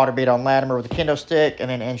 Fodder beat on Latimer with a kendo stick, and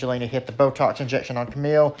then Angelina hit the Botox injection on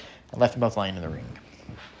Camille and left them both laying in the ring.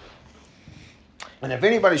 And if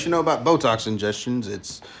anybody should know about Botox injections,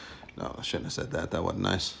 it's... No, I shouldn't have said that. That wasn't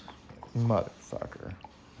nice. Motherfucker.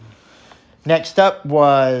 Next up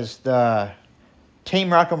was the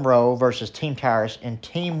Team Rock and Roll versus Team Tyrus and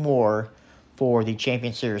Team War for the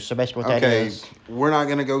Champion Series. So basically what that is... we're not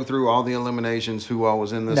going to go through all the eliminations, who all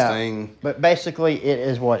was in this thing. But basically it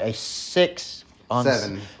is what? A 7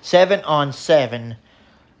 on 7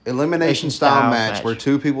 elimination style match where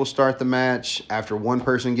 2 people start the match. After one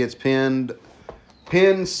person gets pinned,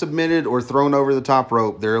 submitted, or thrown over the top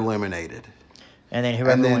rope, they're eliminated. And then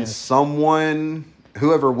whoever wins.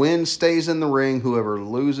 Whoever wins stays in the ring. Whoever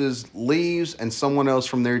loses leaves, and someone else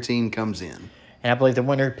from their team comes in. And I believe the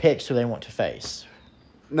winner picks who they want to face.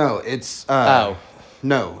 No, it's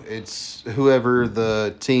no, it's whoever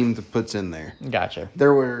the team that puts in there. Gotcha.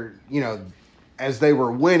 There were, as they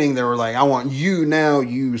were winning, they were like, "I want you now,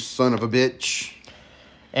 you son of a bitch."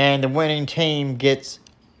 And the winning team gets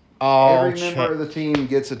all... Every member of the team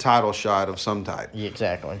gets a title shot of some type. Yeah,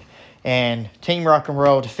 exactly. And Team Rock and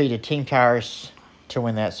Roll defeated Team Tyrus to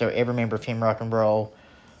win that. So every member of Team Rock and Roll,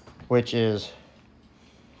 which is...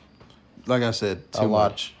 Like I said, too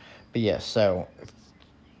much. But yes, so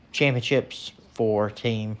championships for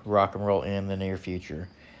Team Rock and Roll in the near future.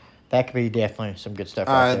 That could be definitely some good stuff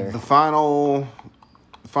right there. The final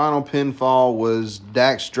pinfall was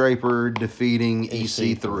Dax Draper defeating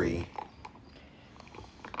EC3.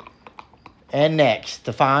 And next,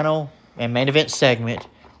 the final and main event segment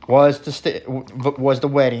was the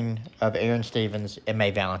wedding of Aaron Stevens and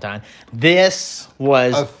Mae Valentine. This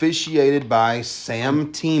was... officiated by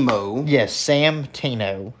Sam Timo. Yes, Sam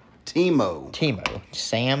Tino. Timo.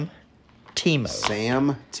 Sam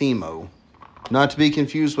Timo. Not to be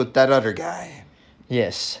confused with that other guy.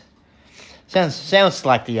 Yes. Sounds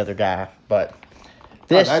like the other guy, but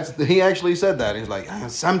this... he actually said that. He's like,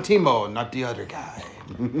 Sam Timo, not the other guy.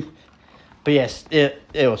 But yes, it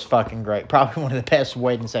was fucking great. Probably one of the best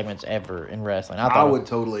wedding segments ever in wrestling. I would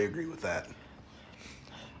totally agree with that.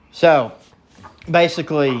 So,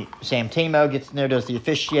 basically, Sam Timo gets in there, does the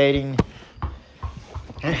officiating,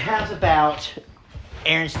 and how's about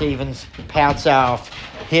Aaron Stevens pouts off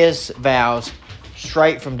his vows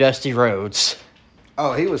straight from Dusty Rhodes.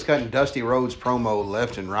 Oh, he was cutting Dusty Rhodes promo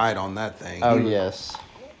left and right on that thing. Oh, yes.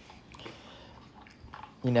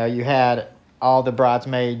 You had all the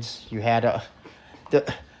bridesmaids. You had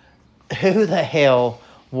who the hell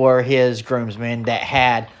were his groomsmen that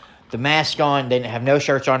had the mask on? They didn't have no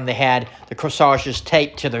shirts on. They had the corsages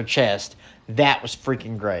taped to their chest. That was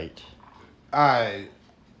freaking great. I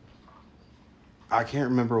can't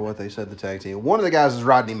remember what they said the tag team. One of the guys is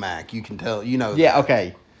Rodney Mack. You can tell. Yeah,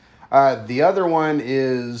 okay. The other one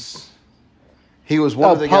is... He was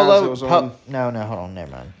one of the guys that was on... No, hold on.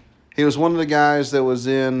 Never mind. He was one of the guys that was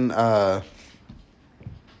in...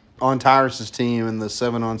 on Tyrus's team in the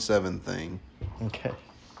 7-on-7 thing. Okay.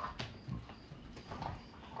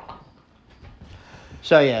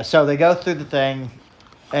 So they go through the thing,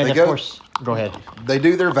 and course, go ahead. They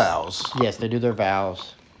do their vows. Yes, they do their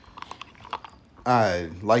vows.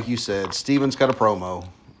 Like you said, Stevens cut a promo.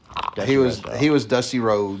 He was Dusty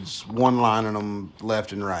Rhodes, one-lining them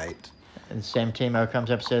left and right. And Sam Timo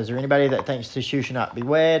comes up and says, "Is there anybody that thinks this shoe should not be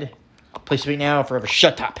wed? Please speak now or forever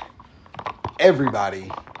shut up."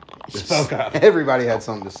 Everybody spoke up. Everybody had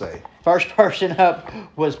something to say. First person up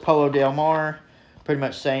was Polo Del Mar, pretty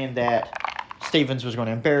much saying that Stevens was going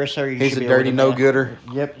to embarrass her. He's a dirty no-gooder.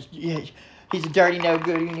 Yep. Yeah, he's a dirty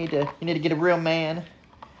no-gooder. You need to get a real man.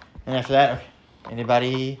 And after that,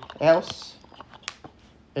 anybody else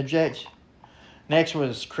object? Next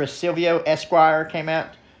was Chris Silvio, Esquire, came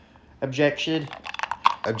out, objected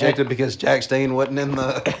because Jack Stain wasn't in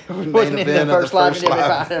the main event of the first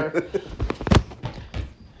live.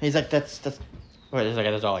 He's like, that's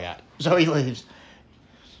all I got. So he leaves.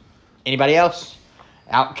 Anybody else?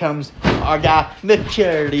 Out comes our guy,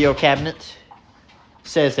 Mercurio Cabinet.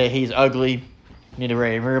 Says that he's ugly. You need to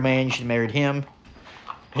marry a real man. You should have married him.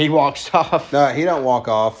 He walks off. No, he don't walk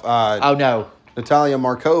off. Oh, no. Natalia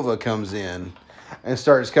Markova comes in and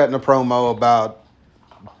starts cutting a promo about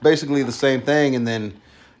basically the same thing, and then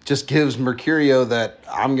just gives Mercurio that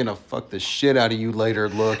 "I'm gonna fuck the shit out of you later"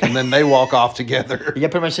 look, and then they walk off together. Yeah,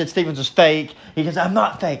 pretty much said Stevens was fake. He goes, I'm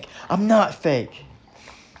not fake.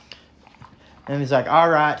 And he's like, all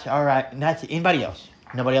right. And that's it. Anybody else?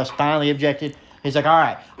 Nobody else finally objected. He's like, all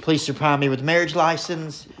right, please supply me with marriage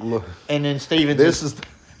license. Look, and then Stevens this is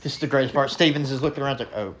the greatest part. Stevens is looking around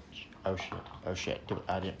like, oh shit,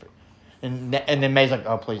 I didn't. And then May's like,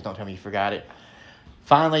 oh, please don't tell me you forgot it.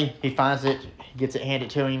 Finally, he finds it, gets it handed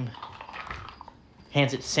to him,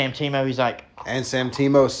 hands it to Sam Timo. He's like... And Sam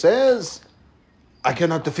Timo says, "I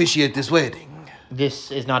cannot officiate this wedding."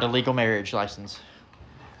 This is not a legal marriage license.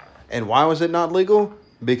 And why was it not legal?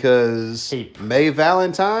 Because May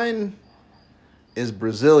Valentine is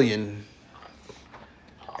Brazilian.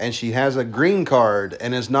 And she has a green card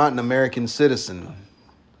and is not an American citizen.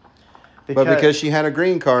 But because she had a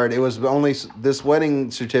green card, it was only this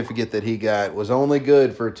wedding certificate that he got was only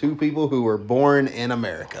good for 2 people who were born in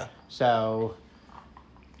America. So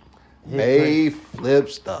May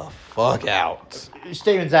flips the fuck out.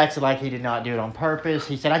 Stevens acted like he did not do it on purpose.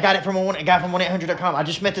 He said, "I got it from a guy from 1-800.com. I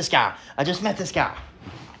just met this guy.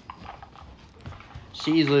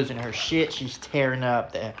 She's losing her shit. She's tearing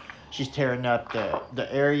up the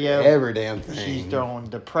area. Every damn thing. She's throwing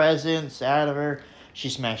the presents out of her. She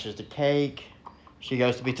smashes the cake. She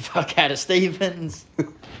goes to beat the fuck out of Stevens.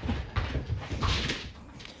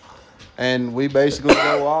 And we basically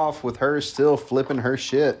go off with her still flipping her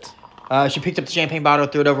shit. She picked up the champagne bottle,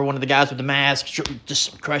 threw it over one of the guys with the mask,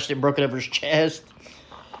 just crushed it and broke it over his chest.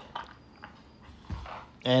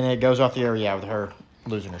 And it goes off the area with her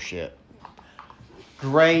losing her shit.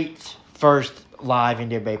 Great first live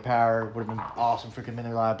NBA Power. Would have been awesome for been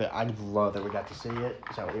there live, but I love that we got to see it.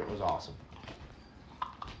 So it was awesome.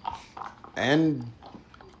 And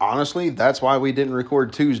honestly, that's why we didn't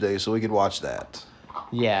record Tuesday, so we could watch that.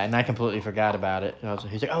 Yeah, and I completely forgot about it.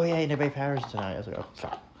 He's like, "Oh yeah, NBA Power's tonight." I was like, "Oh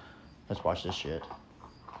fuck, let's watch this shit."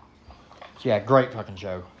 So yeah, great fucking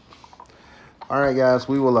show. All right, guys,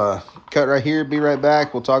 we will cut right here. Be right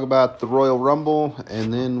back. We'll talk about the Royal Rumble,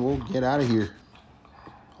 and then we'll get out of here.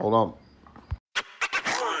 Hold on.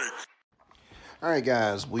 All right,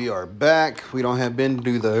 guys, we are back. We don't have Ben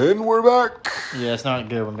do the and we're back. Yeah, it's not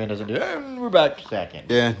good when Ben doesn't do it. And we're back second.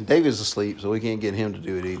 Yeah, Dave is asleep, so we can't get him to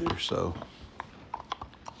do it either. So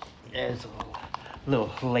yeah, it's a little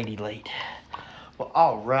lady late. Well,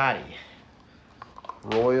 alrighty.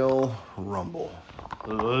 Royal Rumble.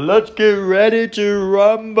 Let's get ready to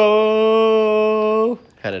rumble.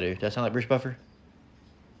 How'd I do? Did that sound like Bruce Buffer?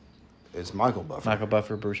 It's Michael Buffer. Michael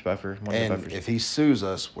Buffer, Bruce Buffer. One of the And Buffers. if he sues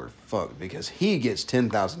us, we're fucked because he gets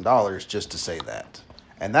 $10,000 just to say that.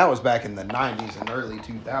 And that was back in the 90s and early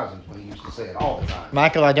 2000s when he used to say it all the time.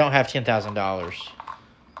 Michael, I don't have $10,000.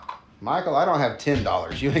 Michael, I don't have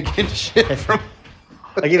 $10. You ain't getting shit from...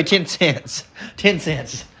 I'll give you 10 cents. 10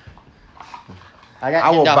 cents. I got $10. I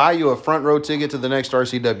will buy you a front row ticket to the next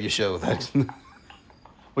RCW show. That's...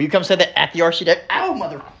 Will you come say that at the RCW?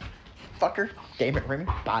 Ow, motherfucker. Damn it, Remy.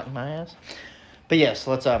 Biting my ass. But yes,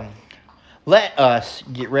 let us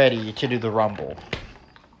get ready to do the Rumble.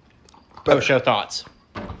 Post-show thoughts.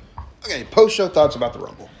 Okay, post-show thoughts about the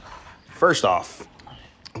Rumble. First off,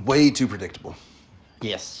 way too predictable.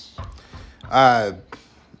 Yes. Uh...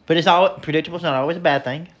 But it's all predictable. It's not always a bad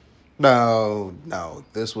thing. No.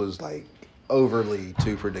 This was like overly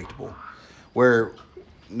too predictable. Where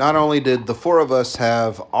not only did the 4 of us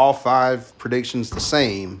have all 5 predictions the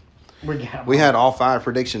same, we had all 5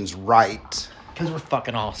 predictions right. Because we're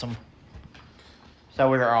fucking awesome. So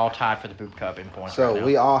we are all tied for the Boob Cup in points. So right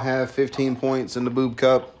we all have 15 points in the Boob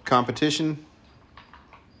Cup competition.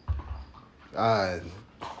 Okay,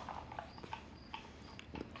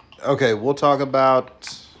 we'll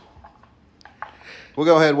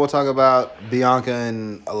go ahead. We'll talk about Bianca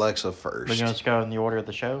and Alexa first. We're going to go in the order of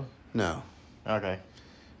the show? No. Okay.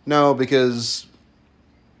 No, because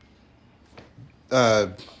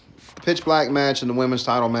Pitch Black match and the women's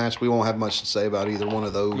title match, we won't have much to say about either one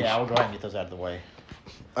of those. Yeah, we'll go ahead and get those out of the way.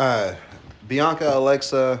 Bianca,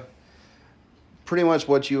 Alexa, pretty much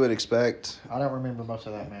what you would expect. I don't remember most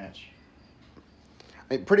of that match.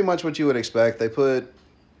 Pretty much what you would expect. They let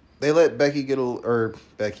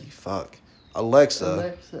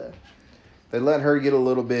Alexa. They let her get a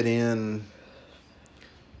little bit in.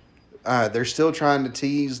 They're still trying to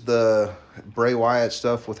tease the Bray Wyatt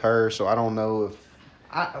stuff with her, so I don't know if.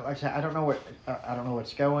 I don't know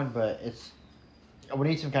what's going, but we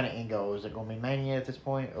need some kind of end goal. Is it going to be Mania at this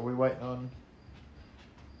point? Are we waiting on?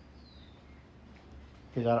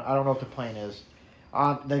 Because I don't know what the plan is.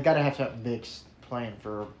 They've got to have something big planned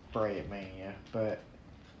for Bray at Mania, but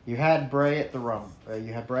you had Bray at the Rumble.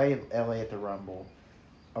 You had Bray LA at the Rumble.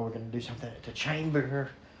 Are we going to do something at the Chamber?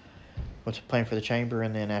 What's the plan for the Chamber?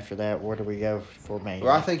 And then after that, where do we go for Mania?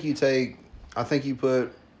 Well, I think you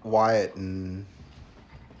put Wyatt and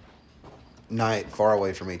Knight far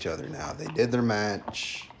away from each other now. They did their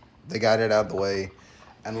match. They got it out of the way.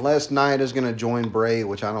 Unless Knight is going to join Bray,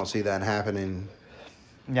 which I don't see that happening.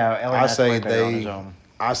 No, LA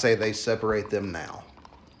I say they separate them now.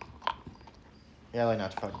 LA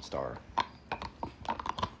Knight's a fucking star.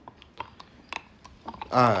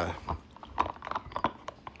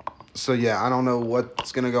 So yeah, I don't know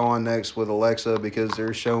what's gonna go on next with Alexa because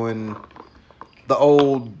they're showing the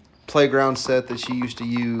old playground set that she used to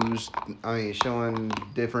use. I mean, showing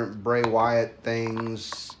different Bray Wyatt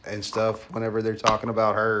things and stuff whenever they're talking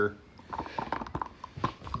about her.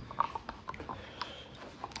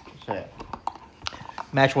 So,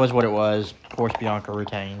 match was what it was. Of course, Bianca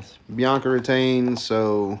retains. Bianca retains,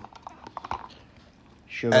 so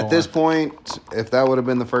She'll at go this on. point, if that would have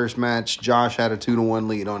been the first match, Josh had a 2-1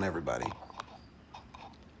 lead on everybody.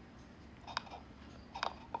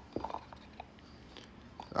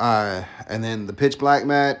 And then the pitch black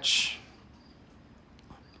match.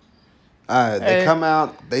 They come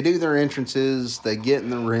out, they do their entrances, they get in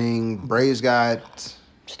the ring. Bray's got,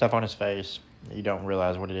 Stuff on his face. You don't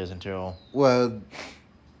realize what it is until. well,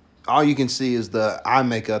 all you can see is the eye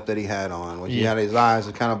makeup that he had on, which he Yeah. had his eyes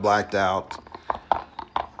are kind of blacked out.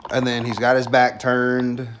 And then he's got his back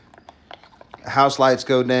turned. House lights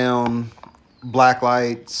go down. Black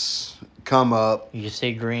lights come up. You just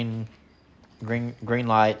see green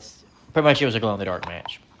lights. Pretty much, it was a glow in the dark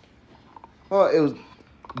match. Well, it was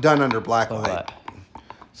done under black Oh, light. what?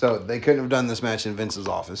 So they couldn't have done this match in Vince's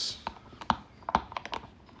office.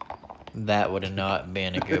 That would have not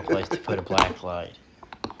been a good place to put a black light.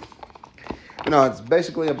 No, it's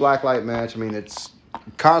basically a black light match. I mean, it's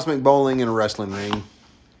cosmic bowling in a wrestling ring.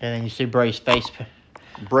 And then you see Bray's face.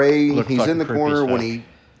 Bray, Looked he's fucking in the creepy corner as when fuck. he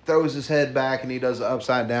throws his head back and he does the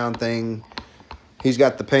upside down thing. He's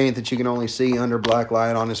got the paint that you can only see under black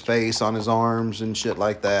light on his face, on his arms, and shit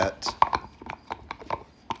like that.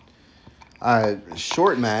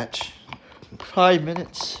 Short match. 5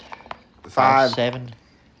 minutes.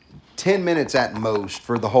 10 minutes at most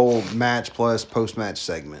for the whole match plus post-match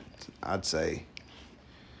segment, I'd say.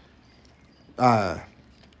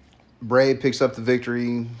 Bray picks up the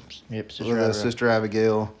victory Yep, with Sister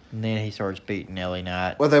Abigail. And then he starts beating LA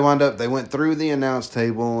Knight. Well, they went through the announce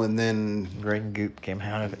table, and then Green goop came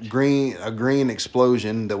out of it. a green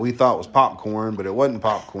explosion that we thought was popcorn, but it wasn't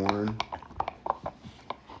popcorn.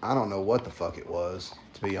 I don't know what the fuck it was,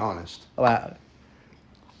 to be honest. Wow.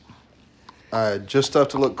 Just stuff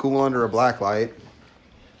to look cool under a black light.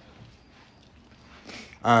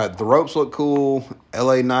 The ropes look cool.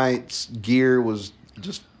 LA Knight's gear was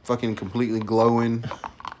just fucking completely glowing.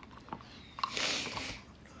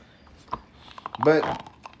 But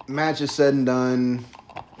match is said and done.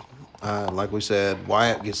 Like we said,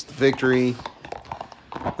 Wyatt gets the victory.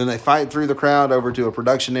 Then they fight through the crowd over to a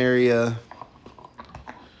production area.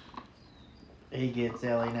 He gets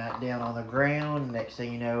LA Knight down on the ground. Next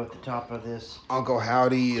thing you know, at the top of this Uncle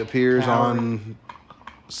Howdy appears Tower. on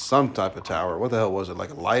some type of tower. What the hell was it?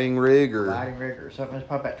 Like a lighting rig or? lighting rig or something, it's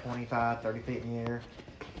probably about 25, 30 feet in the air.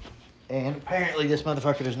 And apparently this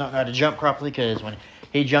motherfucker does not know how to jump properly, because when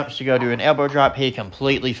he jumps to go do an elbow drop, he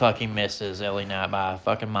completely fucking misses LA Knight by a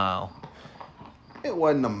fucking mile. It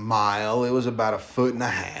wasn't a mile. It was about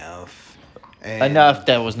 1.5 feet. And Enough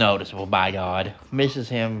that was noticeable, by God. Misses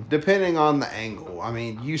him. depending on the angle. I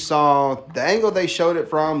mean, you saw the angle they showed it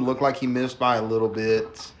from looked like he missed by a little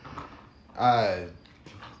bit. The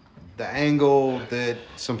angle that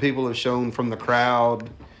some people have shown from the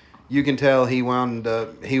crowd, you can tell he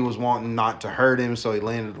was wanting not to hurt him, so he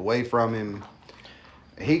landed away from him.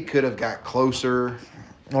 He could have got closer.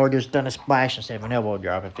 Or just done a splash instead of an elbow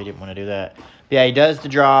drop if he didn't want to do that. Yeah, he does the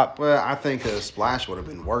drop. Well, I think a splash would have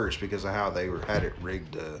been worse because of how they had it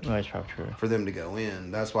rigged Oh, that's probably true. for them to go in.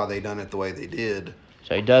 That's why they done it the way they did.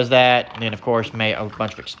 So he does that, and then, of course, made a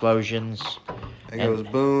bunch of explosions. It goes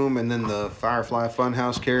boom, and then the Firefly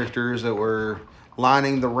Funhouse characters that were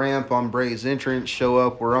lining the ramp on Bray's entrance show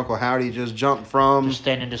up where Uncle Howdy just jumped from. Just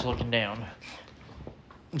standing, just looking down.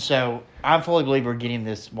 So I fully believe we're getting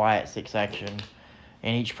this Wyatt 6 action,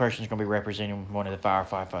 and each person's going to be representing one of the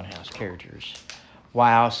Firefly Funhouse characters.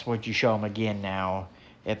 Why else would you show them again now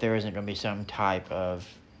if there isn't going to be some type of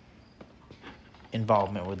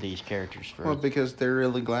involvement with these characters? Well, because they're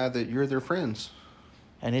really glad that you're their friends.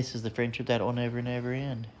 And this is the friendship that will never, never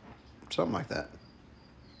end. Something like that.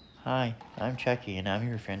 Hi, I'm Chucky, and I'm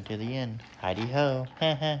your friend to the end. Heidi ho.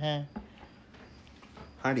 Ha ha ha.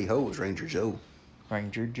 Heidi Ho was Ranger Joe.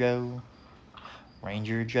 Ranger Joe.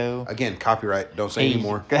 Ranger Joe. Again, copyright. Don't say He's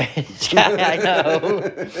anymore. the greatest guy I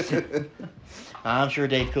know. I'm sure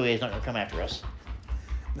Dave Coulier is not going to come after us.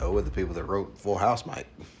 No, with the people that wrote Full House might.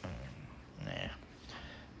 Nah.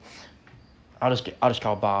 I'll just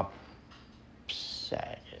call Bob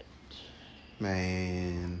Saget.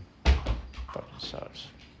 Man. Fucking sucks.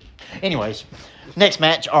 Anyways, next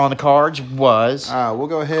match on the cards was We'll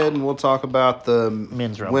go ahead and we'll talk about the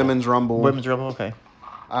Men's Rumble. Women's Rumble. Women's Rumble. Okay.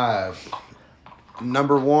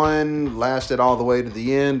 Number one lasted all the way to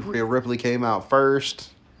the end. Rhea Ripley came out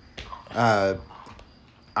first.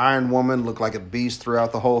 Iron Woman looked like a beast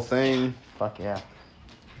throughout the whole thing. Fuck yeah.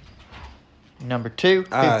 Number 2.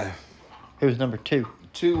 Who's number 2?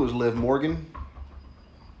 2 was Liv Morgan.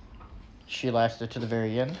 She lasted to the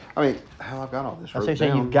very end. I mean, hell, I've got all this I wrote was down.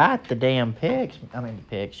 saying you've got the damn pigs. I mean, the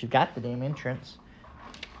pigs. You've got the damn entrance.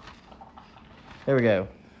 There we go.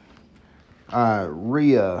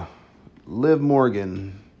 Rhea, Liv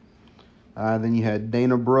Morgan. Then you had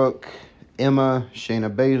Dana Brooke, Emma, Shayna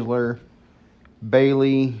Baszler,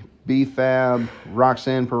 Bailey, B-Fab,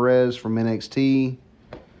 Roxanne Perez from NXT.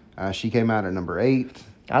 She came out at number 8.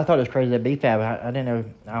 I thought it was crazy that B-Fab. I didn't know.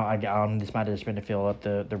 This might have just been to fill up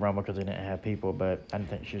the Rumble because they didn't have people, but I didn't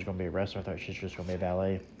think she was going to be a wrestler. I thought she was just going to be a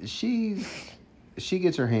valet. She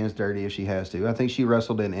gets her hands dirty if she has to. I think she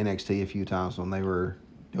wrestled in NXT a few times when they were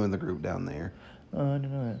doing the group down there. Oh, I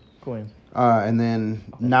didn't know that. Go ahead. And then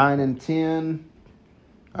 9 and 10,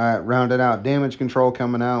 rounded out Damage Control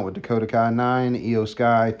coming out with Dakota Kai 9, Io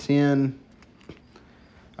Sky 10.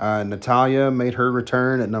 Natalya made her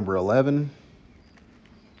return at number 11.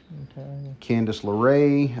 Okay. Candice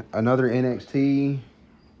LeRae, another NXT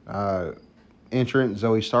entrant.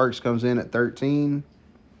 Zoe Starks comes in at 13.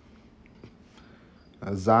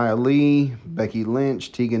 Xia Li, Becky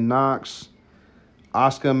Lynch, Tegan Knox.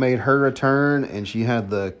 Asuka made her return, and she had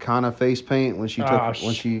the Kana face paint when she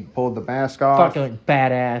pulled the mask off. Fucking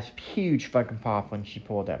badass, huge fucking pop when she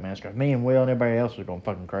pulled that mask off. Me and Will and everybody else was going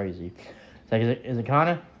fucking crazy. It's like, is it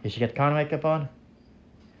Kana? Did she get the Kana makeup on?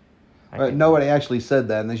 Nobody actually said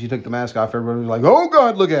that, and then she took the mask off. Everybody was like, "Oh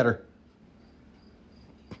God, look at her."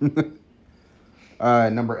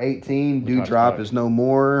 Number 18, Doudrop is no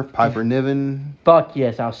more. Piper Niven. Fuck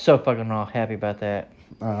yes, I was so fucking happy about that.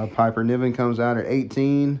 Piper Niven comes out at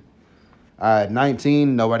 18.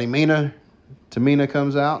 19, Nobody Mina. Tamina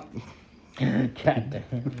comes out. God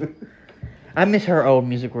damn. I miss her old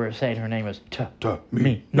music where it said her name was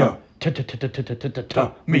Tamina.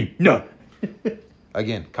 Tamina.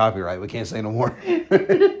 Again, copyright. We can't say no more.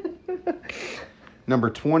 Number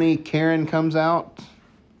 20, Karen comes out.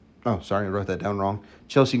 Oh, sorry, I wrote that down wrong.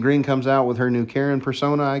 Chelsea Green comes out with her new Karen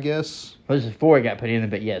persona, I guess. Well, this is before it got put in,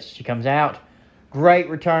 but yes, she comes out. Great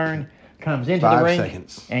return. Comes into 5 the ring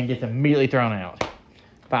seconds. and gets immediately thrown out.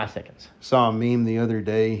 5 seconds. Saw a meme the other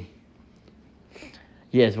day.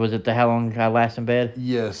 Yes, was it the how long I last in bed?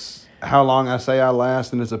 Yes. How long I say I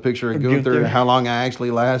last, and it's a picture of Gunther. How long I actually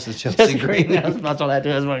last is Chelsea Green. I saw that too.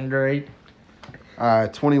 That's fucking great.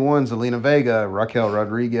 21, Zelina Vega. Raquel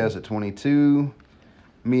Rodriguez at 22.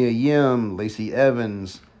 Mia Yim. Lacey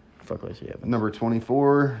Evans. Fuck Lacey Evans. Number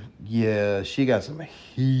 24. Yeah, she got some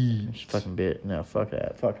heat. She fucking bit. No, fuck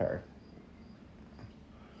that. Fuck her.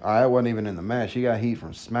 I wasn't even in the match. She got heat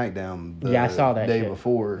from SmackDown the I saw that day shit.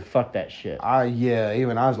 before. Fuck that shit. I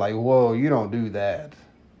was like, whoa, you don't do that.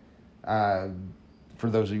 For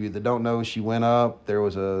those of you that don't know, she went up. There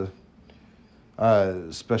was a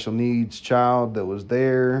special needs child that was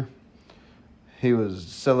there. He was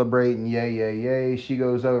celebrating, yay, yay, yay. She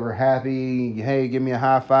goes over happy. Hey, give me a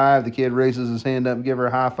high five. The kid raises his hand up and give her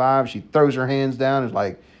a high five. She throws her hands down. It's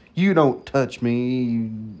like, you don't touch me.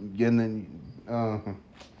 And then,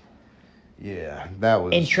 yeah, that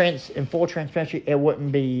was... In full transparency, it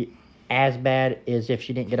wouldn't be as bad as if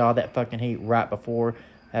she didn't get all that fucking heat right before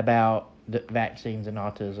about the vaccines and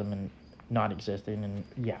autism and not existing. And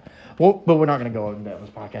yeah. Well, but we're not going to go into that on this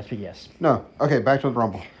podcast, but yes. No. Okay, back to the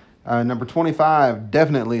Rumble. Number 25,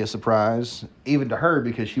 definitely a surprise, even to her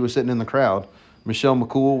because she was sitting in the crowd. Michelle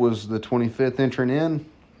McCool was the 25th entrant in.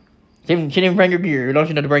 She didn't bring your gear. Don't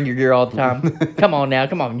you know to bring your gear all the time? Come on now.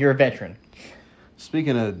 Come on. You're a veteran.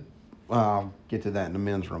 Speaking of, I'll get to that in the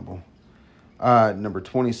men's Rumble. Number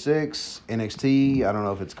 26, NXT. I don't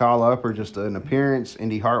know if it's call-up or just an appearance.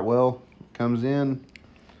 Indy Hartwell comes in.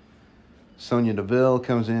 Sonya Deville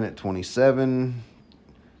comes in at 27.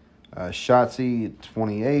 Shotzi at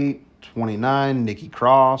 28. 29, Nikki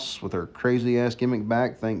Cross with her crazy-ass gimmick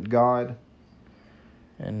back, thank God.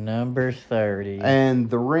 And number 30. And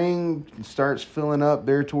the ring starts filling up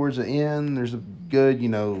there towards the end. There's a good,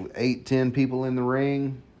 8, 10 people in the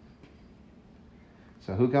ring.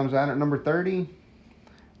 So who comes out at number 30?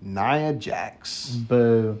 Nia Jax.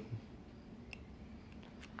 Boo.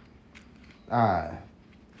 Yeah.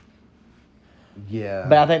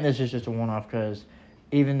 But I think this is just a one-off because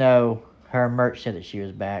even though her merch said that she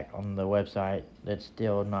was back on the website, that's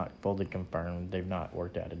still not fully confirmed. They've not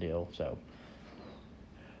worked out a deal, so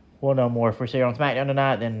we'll know more. If we see her on SmackDown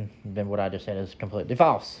tonight, then what I just said is completely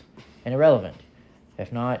false and irrelevant.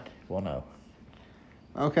 If not, we'll know.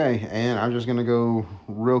 Okay, and I'm just going to go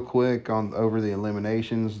real quick over the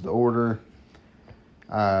eliminations, the order.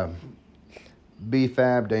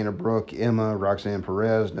 B-Fab, Dana Brooke, Emma, Roxanne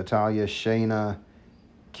Perez, Natalia, Shayna,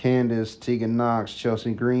 Candace, Tegan Knox,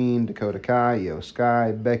 Chelsea Green, Dakota Kai, Io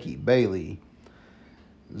Sky, Becky, Bailey,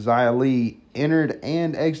 Xia Li entered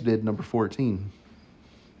and exited number 14.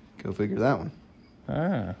 Go figure that one.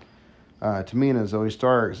 Tamina, Zoe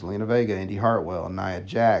Stark, Zelina Vega, Indy Hartwell, Nia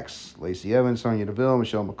Jax, Lacey Evans, Sonya Deville,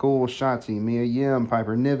 Michelle McCool, Shotzi, Mia Yim,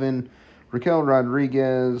 Piper Niven, Raquel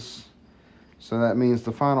Rodriguez. So that means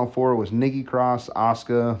the final four was Nikki Cross,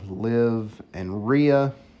 Asuka, Liv, and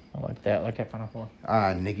Rhea. I like that. I like that final four.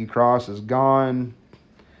 Nikki Cross is gone.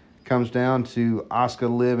 Comes down to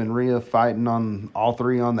Asuka, Liv, and Rhea fighting on all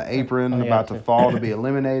three on the apron, about to fall to be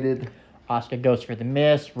eliminated. Asuka goes for the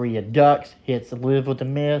miss. Rhea ducks, hits Liv with the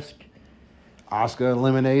miss. Asuka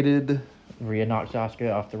eliminated. Rhea knocks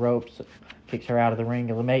Asuka off the ropes, kicks her out of the ring,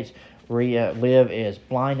 eliminates. Liv is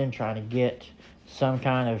blinding, trying to get some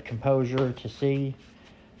kind of composure to see.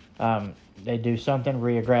 They do something.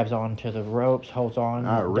 Rhea grabs onto the ropes, holds on.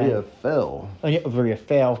 Rhea fell. Rhea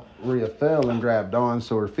fell. Rhea fell and grabbed on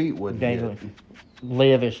so her feet wouldn't hit.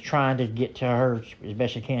 Liv is trying to get to her as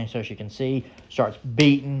best she can so she can see. Starts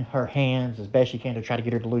beating her hands as best she can to try to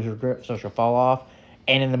get her to lose her grip so she'll fall off.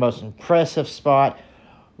 And in the most impressive spot,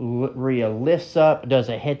 Rhea lifts up, does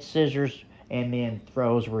a head scissors, and then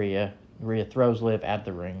throws Rhea. Rhea throws Liv at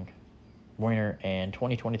the ring. Winner and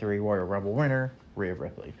 2023 Royal Rumble winner, Rhea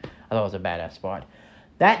Ripley. I thought it was a badass spot.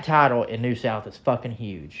 That title in New South is fucking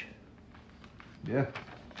huge. Yeah.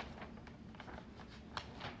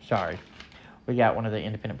 Sorry. We got one of the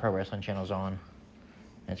independent pro wrestling channels on.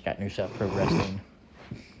 And it's got New South Pro Wrestling.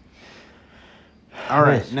 All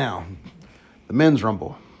right, now, the men's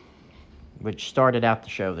Rumble. Which started out the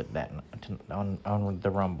show on the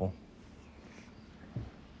Rumble.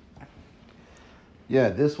 Yeah,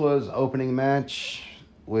 this was opening match,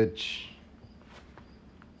 which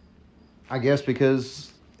I guess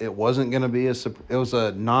because it wasn't going to be it was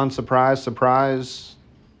a non-surprise surprise,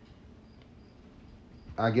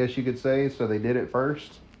 I guess you could say, so they did it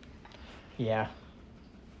first. Yeah.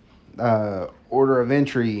 Order of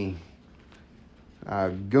entry.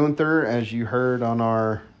 Gunther, as you heard on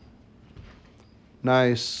our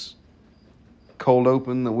nice cold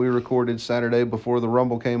open that we recorded Saturday before the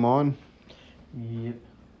Rumble came on. Yep.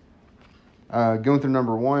 Gunther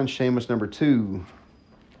number 1, Sheamus number 2,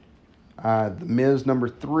 The Miz number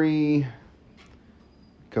 3,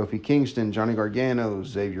 Kofi Kingston, Johnny Gargano,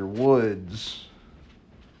 Xavier Woods,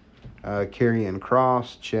 Karrion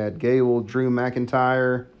Kross, Chad Gable, Drew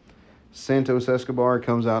McIntyre, Santos Escobar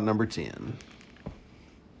comes out number 10.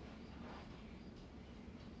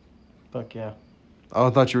 Fuck yeah. Oh, I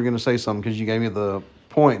thought you were going to say something because you gave me the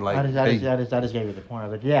point. Like, I just gave you the point. I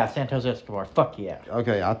was like, yeah, Santos Escobar. Fuck yeah.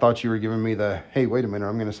 Okay, I thought you were giving me the, hey, wait a minute,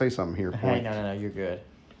 I'm going to say something here. Hey, no, you're good.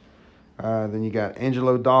 Then you got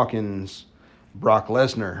Angelo Dawkins, Brock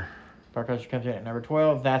Lesnar. Brock Lesnar comes in at number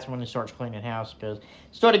 12. That's when he starts cleaning house because it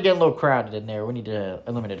started getting a little crowded in there. We need to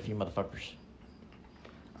eliminate a few motherfuckers.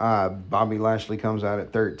 Bobby Lashley comes out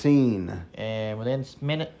at 13. And within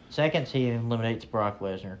seconds, he eliminates Brock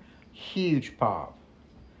Lesnar. Huge pop.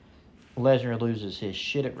 Lesnar loses his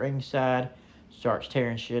shit at ringside, starts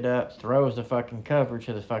tearing shit up, throws the fucking cover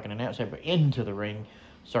to the fucking announce table into the ring,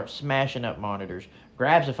 starts smashing up monitors,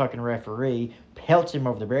 grabs the fucking referee, pelts him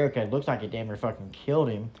over the barricade. Looks like it damn near fucking killed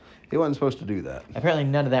him. He wasn't supposed to do that. Apparently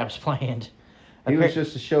none of that was planned. He was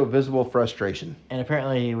just to show visible frustration. And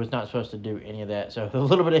apparently he was not supposed to do any of that. So a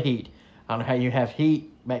little bit of heat. I don't know how you have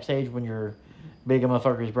heat backstage when you're big a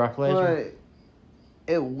motherfucker as Brock Lesnar. But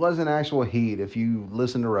it wasn't actual heat. If you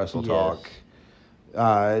listen to Wrestle Talk,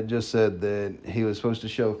 it just said that he was supposed to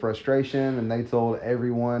show frustration, and they told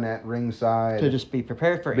everyone at ringside to just be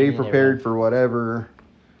prepared for anything. Be prepared for whatever.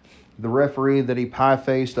 The referee that he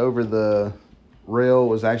pie-faced over the rail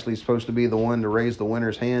was actually supposed to be the one to raise the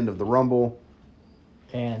winner's hand of the Rumble.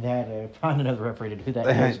 And they had to find another referee to do that.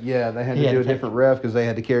 They had to do a different ref because they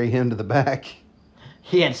had to carry him to the back.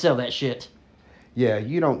 He had to sell that shit. Yeah,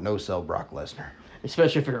 you don't no-sell Brock Lesnar.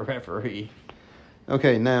 Especially if you're a referee.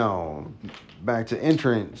 Okay, now, back to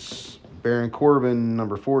entrance. Baron Corbin,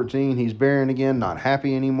 number 14. He's Baron again, not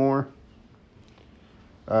happy anymore.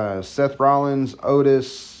 Seth Rollins,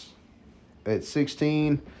 Otis at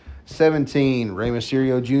 16. 17, Rey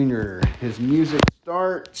Mysterio Jr. His music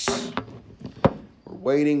starts. We're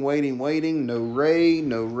waiting. No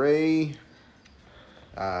Rey.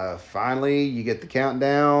 Finally, you get the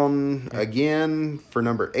countdown again for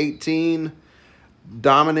number 18.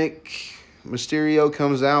 Dominic Mysterio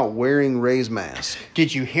comes out wearing Rey's mask.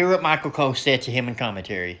 Did you hear what Michael Cole said to him in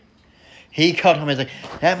commentary? He called him as like,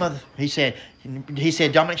 he said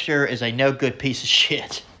Dominic Mysterio is a no good piece of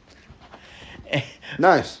shit.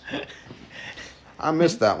 Nice. I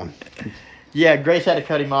missed that one. Yeah, Grace had to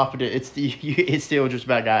cut him off, but it's still just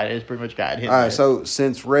about got. It's pretty much got him. All right, so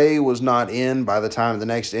since Ray was not in by the time the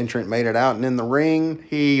next entrant made it out and in the ring,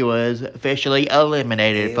 he was officially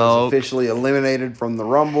eliminated, he folks. was officially eliminated from the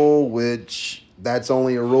Rumble, which that's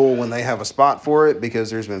only a rule when they have a spot for it, because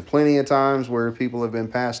there's been plenty of times where people have been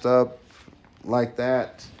passed up like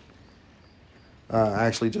that. I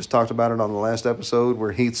actually just talked about it on the last episode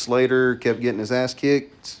where Heath Slater kept getting his ass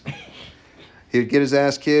kicked. He'd get his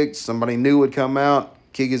ass kicked. Somebody new would come out,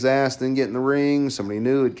 kick his ass, then get in the ring. Somebody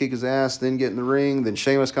new would kick his ass, then get in the ring. Then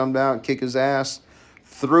Sheamus comes out, kick his ass,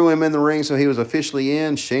 threw him in the ring so he was officially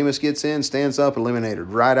in. Sheamus gets in, stands up, eliminated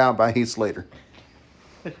right out by Heath Slater.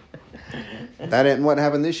 That isn't what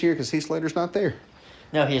happened this year because Heath Slater's not there.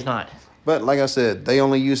 No, he is not. But like I said, they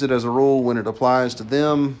only use it as a rule when it applies to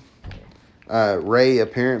them. Ray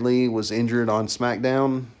apparently was injured on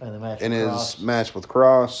SmackDown in his match with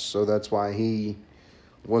Cross, so that's why he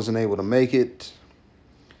wasn't able to make it.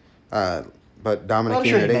 But Dominic I'm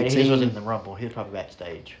sure in he at made it. He just 18. wasn't in the Rumble. He was probably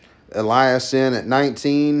backstage. Elias in at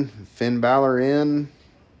 19. Finn Balor in.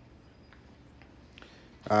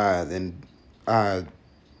 Then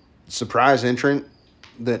surprise entrant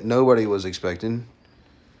that nobody was expecting.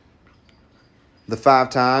 The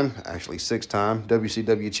 5-time, actually 6-time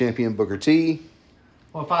WCW champion Booker T.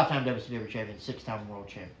 Well, 5-time WCW champion, 6-time world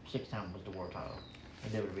champion. 6-time was the world title.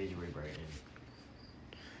 And WWE's rebranded.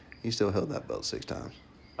 He still held that belt 6 times.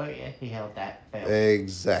 Oh, yeah, he held that belt.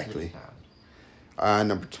 Exactly. 6 times.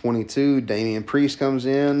 Number 22, Damian Priest comes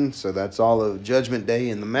in. So that's all of Judgment Day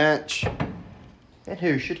in the match. And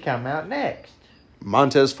who should come out next?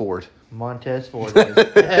 Montez Ford. Montez Ford.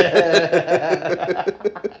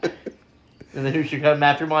 And then who should come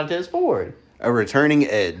after Montez Ford? A returning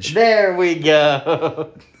Edge. There we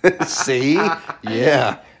go. See?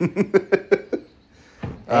 Yeah.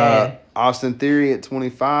 Austin Theory at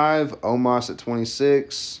 25. Omos at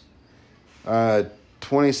 26.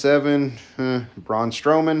 27, Braun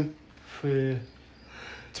Strowman.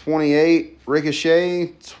 28,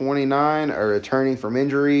 Ricochet. 29, a returning from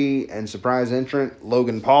injury and surprise entrant,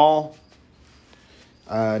 Logan Paul.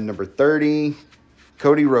 Number 30,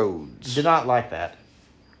 Cody Rhodes. Did not like that.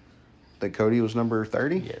 That Cody was number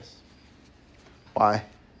 30? Yes. Why?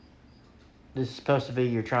 This is supposed to be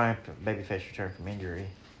your triumph babyface return from injury.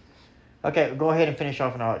 Okay, go ahead and finish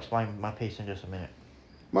off and I'll explain my piece in just a minute.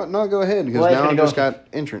 Well, no, go ahead, because Well, now I've just go- got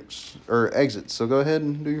entrance or exits. So go ahead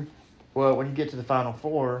and do your... Well, when you get to the final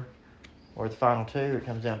 4 or the final 2, it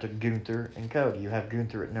comes down to Gunther and Cody. You have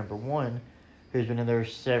Gunther at number 1, who's been in there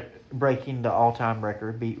breaking the all-time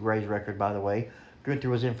record, beat Ray's record, by the way. Gunther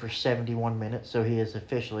was in for 71 minutes, so he is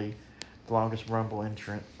officially the longest Rumble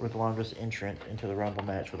entrant, or the longest entrant into the Rumble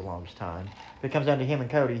match for the longest time. If it comes down to him and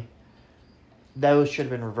Cody, those should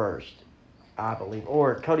have been reversed, I believe.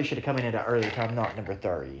 Or Cody should have come in at an earlier time, not number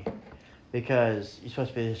 30. Because he's supposed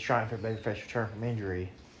to be his triumphant babyface return from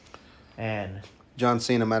injury. And John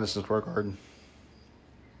Cena, Madison Square Garden.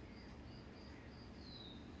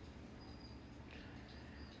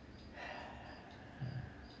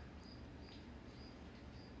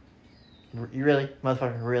 you really?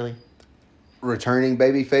 Motherfucker, really? Returning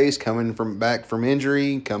babyface coming back from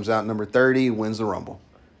injury, comes out number 30, wins the Rumble.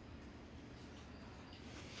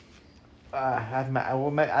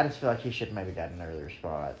 I just feel like he should have maybe got an earlier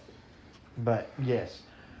spot. But, yes.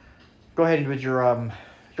 Go ahead with your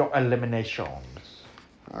eliminations.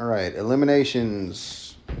 All right,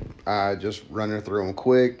 eliminations. Just running through them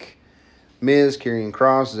quick. Miz, Karrion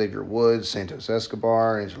Kross, Xavier Woods, Santos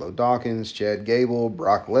Escobar, Angelo Dawkins, Chad Gable,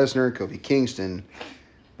 Brock Lesnar, Kofi Kingston,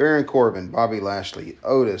 Baron Corbin, Bobby Lashley,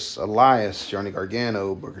 Otis, Elias, Johnny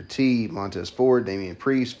Gargano, Booker T, Montez Ford, Damian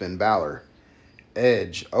Priest, Finn Balor,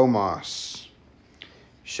 Edge, Omos,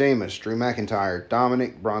 Sheamus, Drew McIntyre,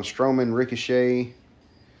 Dominic, Braun Strowman, Ricochet,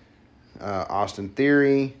 Austin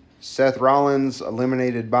Theory, Seth Rollins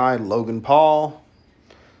eliminated by Logan Paul.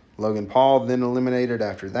 Logan Paul then eliminated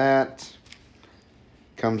after that.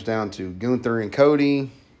 Comes down to Gunther and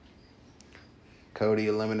Cody. Cody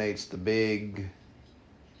eliminates the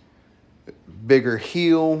bigger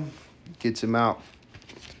heel. Gets him out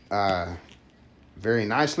very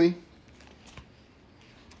nicely.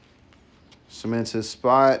 Cements his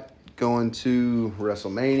spot going to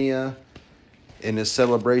WrestleMania. In his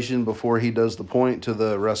celebration before he does the point to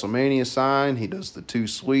the WrestleMania sign, he does the too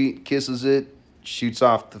sweet, kisses it, shoots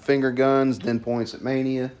off the finger guns, then points at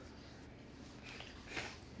Mania.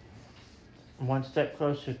 One step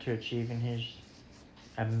closer to achieving his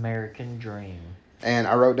American dream. And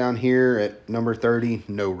I wrote down here at number 30,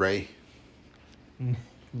 no Ray.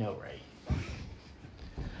 No Ray.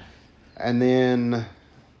 And then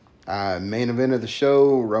main event of the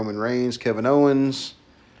show, Roman Reigns, Kevin Owens.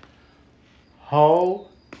 Holy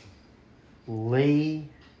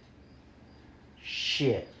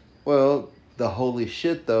shit. Well, the holy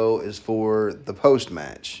shit, though, is for the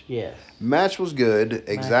post-match. Yes. Match was good.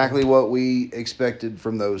 Exactly what we expected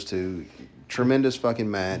from those two. Tremendous fucking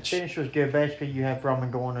match. The finish was good. Basically, you have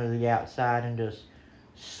Roman going to the outside and just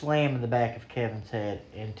slamming the back of Kevin's head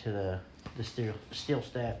into the steel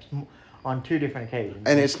steps on 2 different occasions.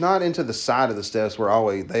 And it's not into the side of the steps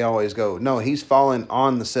where they always go. No, he's falling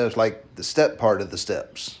on the steps, like the step part of the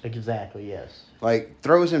steps. Exactly, yes. Like,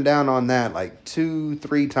 throws him down on that like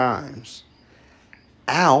 2-3 times.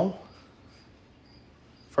 Ow.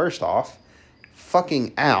 First off,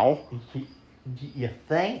 fucking ow. You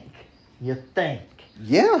think? You think?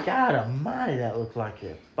 Yeah. God almighty, that looks like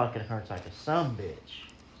it fucking hurts like a sumbitch.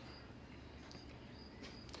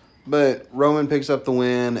 But Roman picks up the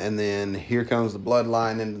win, and then here comes the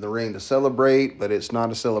Bloodline into the ring to celebrate, but it's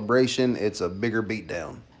not a celebration, it's a bigger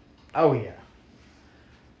beatdown. Oh, yeah.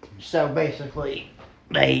 So, basically,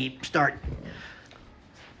 they start...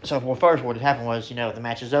 So, well, first what had happened was, the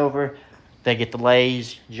match is over. They get the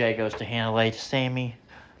lays. Jay goes to hand the lay to Sammy.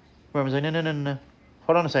 Roman's like, no.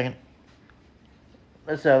 Hold on a second.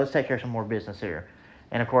 Let's take care of some more business here.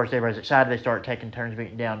 And, of course, everybody's excited. They start taking turns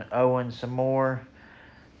beating down Owens some more.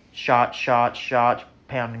 Shots,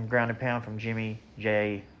 pound and ground and pound from Jimmy,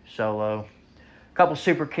 Jay, Solo. Couple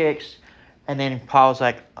super kicks. And then Paul's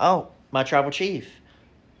like, oh, my tribal chief.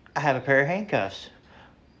 I have a pair of handcuffs.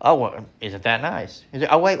 Oh, well, isn't that nice?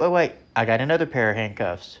 Oh, wait. I got another pair of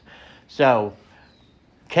handcuffs. So,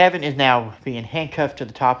 Kevin is now being handcuffed to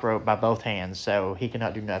the top rope by both hands, so he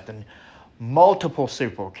cannot do nothing. Multiple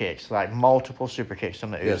super kicks from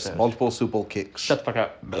the Usos. Yes, multiple super kicks. Shut the fuck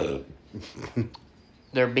up.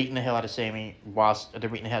 They're beating the hell out of Sammy out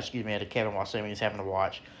of Kevin while Sammy is having to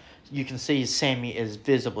watch. You can see Sammy is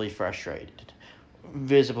visibly frustrated.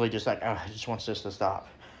 Visibly just like, oh, he just wants this to stop.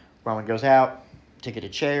 Roman goes out to get a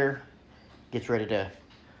chair, gets ready to,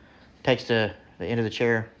 takes the end of the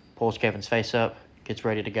chair, pulls Kevin's face up, gets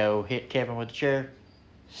ready to go hit Kevin with the chair.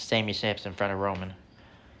 Sammy snaps in front of Roman.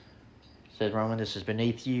 Says, Roman, this is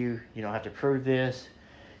beneath you. You don't have to prove this.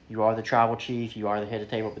 You are the tribal chief. You are the head of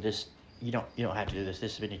the table, but this, you don't have to do this.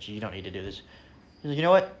 This is beneath you. You don't need to do this. He's like, you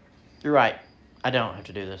know what? You're right. I don't have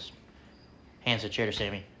to do this. Hands the chair to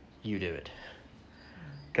Sammy. You do it.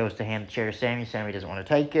 Goes to hand the chair to Sammy. Sammy doesn't want to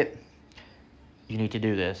take it. You need to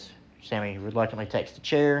do this. Sammy reluctantly takes the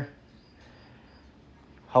chair.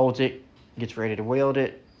 Holds it. Gets ready to wield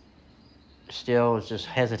it. Still is just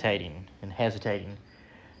hesitating.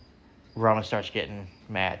 Roman starts getting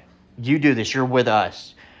mad. You do this. You're with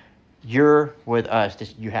us. You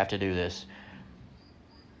have to do this.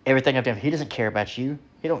 Everything I've done. He doesn't care about you.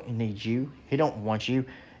 He don't need you. He don't want you.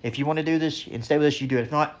 If you want to do this and stay with us, you do it.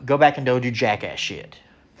 If not, go back and do jackass shit.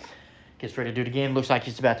 Gets ready to do it again. Looks like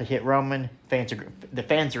he's about to hit Roman. The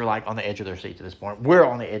fans are like on the edge of their seats at this point. We're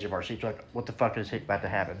on the edge of our seats. Like, what the fuck is about to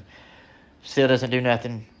happen? Still doesn't do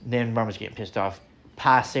nothing. Then Roman's getting pissed off.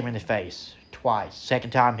 Pies Sammy in the face twice.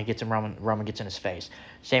 Second time he gets him. Roman gets in his face.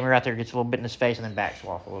 Sammy right there gets a little bit in his face and then backs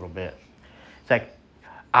off a little bit. It's like,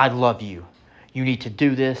 I love you. You need to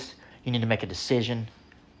do this. You need to make a decision.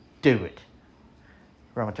 Do it.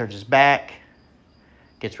 Roman turns his back.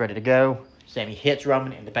 Gets ready to go. Sammy hits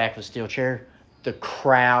Roman in the back of the steel chair. The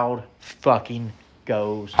crowd fucking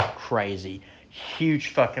goes crazy. Huge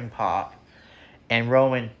fucking pop. And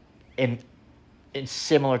Roman, it's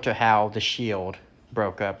similar to how the Shield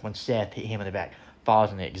broke up when Seth hit him in the back.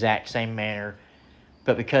 Falls in the exact same manner.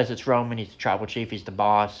 But because it's Roman, he's the tribal chief, he's the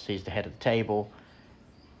boss, he's the head of the table.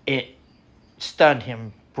 It stunned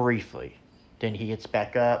him briefly. Then he gets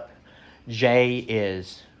back up. Jay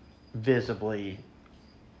is visibly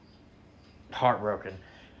heartbroken.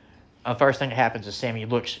 The first thing that happens is Sammy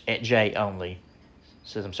looks at Jay only.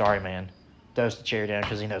 Says, I'm sorry, man. Throws the chair down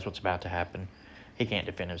because he knows what's about to happen. He can't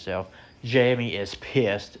defend himself. Jamie is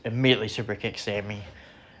pissed. Immediately super kicks Sammy.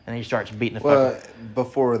 And then he starts beating the fuck.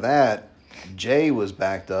 Before that, Jay was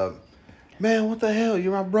backed up. Man, what the hell?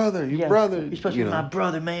 You're my brother. You're brother. You're supposed to be my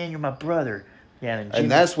brother, man. You're my brother. Yeah,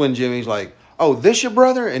 and that's when Jimmy's like, oh, this your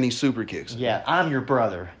brother? And he super kicks him. Yeah, I'm your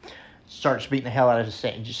brother. Starts beating the hell out of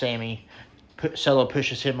Sammy. Solo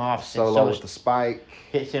pushes him off. Solo with the spike.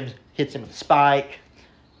 Hits him with the spike.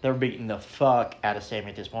 They're beating the fuck out of Sammy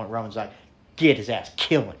at this point. Roman's like, get his ass,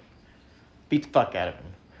 kill him. Beat the fuck out of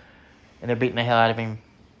him. And they're beating the hell out of him.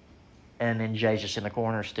 And then Jay's just in the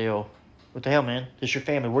corner still. What the hell, man? This is your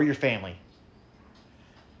family. We're your family.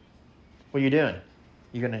 What are you doing?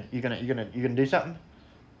 You gonna do something?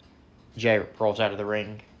 Jay rolls out of the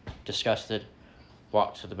ring. disgusted,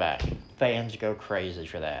 walks to the back. Fans go crazy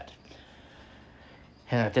for that.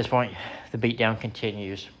 And at this point, the beatdown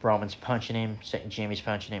continues. Roman's punching him. Jimmy's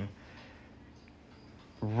punching him.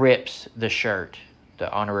 Rips the shirt,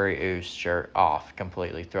 the Honorary Uce shirt, off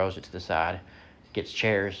completely. Throws it to the side. Gets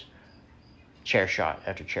chairs. Chair shot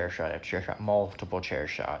after chair shot after chair shot. Multiple chair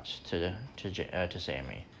shots to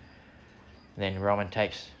Sammy. Then Roman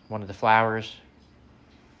takes one of the flowers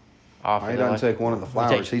off. He doesn't take one of the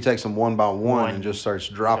flowers. He takes them one by one and just starts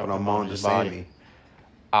dropping them onto Sammy.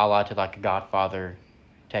 A la to like a Godfather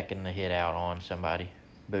taking the hit out on somebody.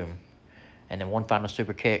 Boom. And then one final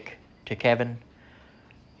super kick to Kevin.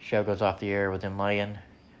 Show goes off the air with him laying.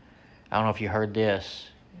 I don't know if you heard this,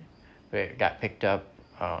 but it got picked up.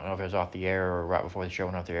 I don't know if it was off the air or right before the show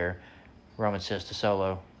went off the air. Roman says to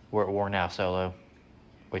Solo, "We're at war now, Solo.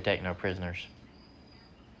 We take no prisoners."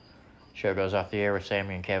 Show goes off the air with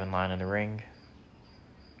Sammy and Kevin lying in the ring.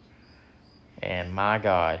 And my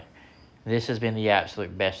God, this has been the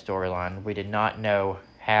absolute best storyline. We did not know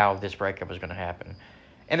how this breakup was going to happen.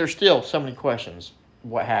 And there's still so many questions.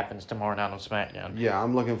 What happens tomorrow night on SmackDown? Yeah,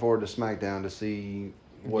 I'm looking forward to SmackDown to see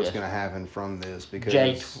what's going to happen from this.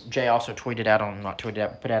 Because Jay also tweeted out on, not tweeted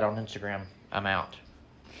out, put out on Instagram, "I'm out."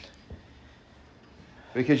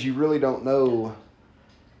 Because you really don't know.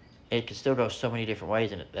 It could still go so many different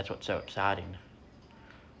ways, and that's what's so exciting.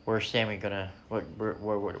 Where's Sammy gonna? We're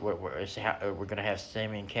gonna have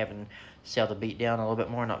Sammy and Kevin sell the beat down a little bit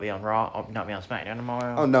more, not be on Raw, not be on SmackDown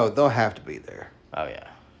tomorrow. Oh no, they'll have to be there. Oh yeah.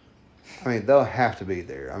 I mean, they'll have to be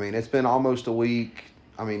there. I mean, it's been almost a week.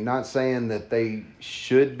 I mean, not saying that they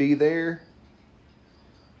should be there,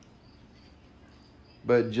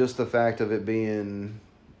 but just the fact of it being,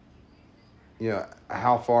 you know,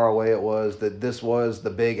 how far away it was, that this was the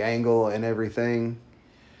big angle and everything.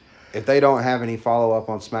 If they don't have any follow-up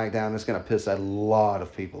on SmackDown, it's going to piss a lot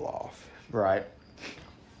of people off. Right.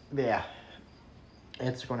 Yeah.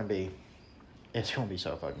 It's going to be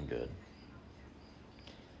so fucking good.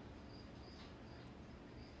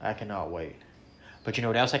 I cannot wait. But you know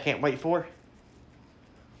what else I can't wait for?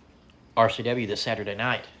 RCW this Saturday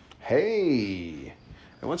night. Hey.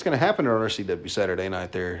 And what's going to happen at RCW Saturday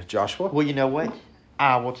night there, Joshua? Well, you know what?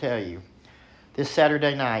 I will tell you. This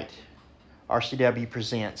Saturday night, RCW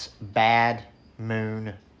presents Bad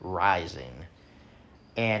Moon Rising.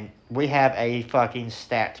 And we have a fucking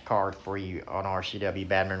stats card for you on RCW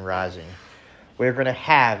Bad Moon Rising. We're going to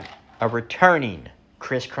have a returning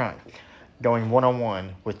Chris Crunk going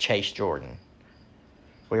one-on-one with Chase Jordan.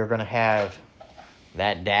 We are going to have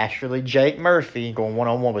that dastardly Jake Murphy going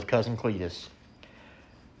one-on-one with Cousin Cletus.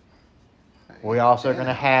 We also are going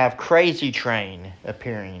to have Crazy Train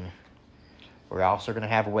appearing. We're also going to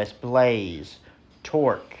have Wes Blaze,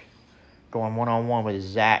 Torque, going one-on-one with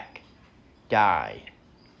Zach Dye.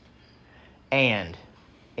 And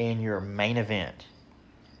in your main event,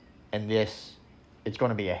 and this, it's going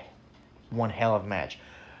to be one hell of a match.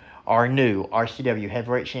 Our new RCW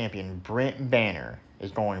Heavyweight Champion, Brent Banner,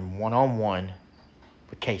 is going one-on-one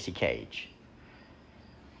with Casey Cage.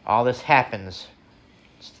 All this happens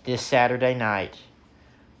this Saturday night.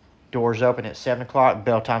 Doors open at 7 o'clock,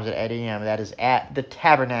 bell time's at 8 a.m. That is at the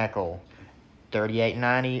Tabernacle,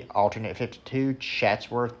 3890 Alternate 52,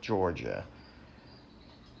 Chatsworth, Georgia.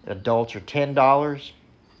 Adults are $10.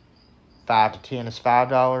 5 to 10 is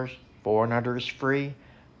 $5. 4 and under is free.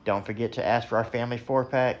 Don't forget to ask for our family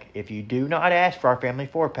 4-pack. If you do not ask for our family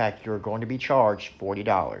 4-pack, you're going to be charged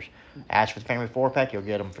 $40. Ask for the family 4-pack, you'll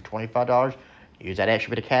get them for $25. Use that extra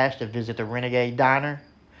bit of cash to visit the Renegade Diner.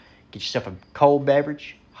 Get yourself a cold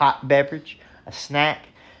beverage, hot beverage, a snack,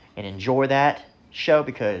 and enjoy that show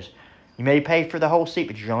because you may pay for the whole seat,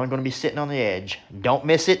 but you're only going to be sitting on the edge. Don't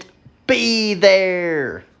miss it. Be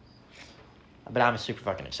there. But I'm super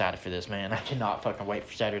fucking excited for this, man. I cannot fucking wait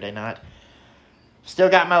for Saturday night. Still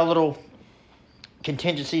got my little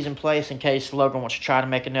contingencies in place in case Logan wants to try to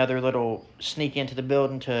make another little sneak into the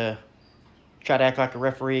building to try to act like a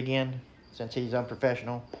referee again since he's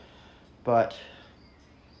unprofessional. But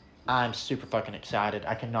I'm super fucking excited.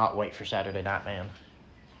 I cannot wait for Saturday night, man.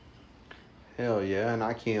 Hell yeah, and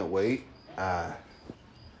I can't wait.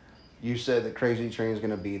 You said that Crazy Train is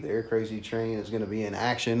going to be there. Crazy Train is going to be in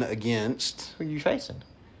action against... Who are you facing?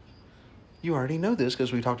 You already know this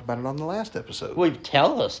because we talked about it on the last episode. Well,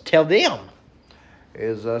 tell us. Tell them.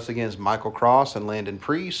 Is us against Michael Cross and Landon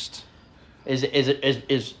Priest. Is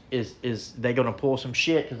they gonna pull some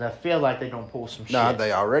shit? Because I feel like they're gonna pull some shit. Nah,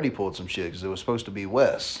 they already pulled some shit because it was supposed to be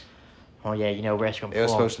Wes. Oh yeah, you know Wes gonna pull. It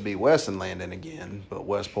was supposed to be Wes and Landon again, but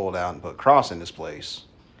Wes pulled out and put Cross in his place.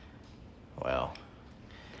 Well.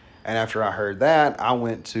 And after I heard that, I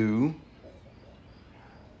went to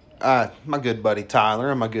my good buddy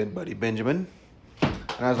Tyler and my good buddy Benjamin. And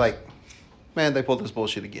I was like, man, they pulled this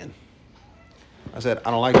bullshit again. I said,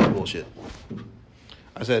 I don't like this bullshit.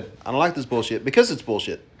 I said, I don't like this bullshit because it's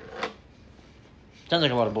bullshit. Sounds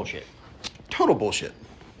like a lot of bullshit. Total bullshit.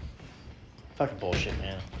 Fucking bullshit,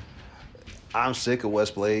 man. I'm sick of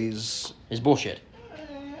West Blaze. It's bullshit.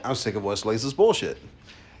 I'm sick of West Blaze's bullshit.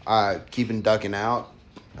 Keeping ducking out.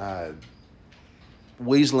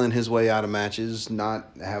 Weaseling his way out of matches. Not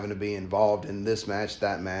having to be involved in this match,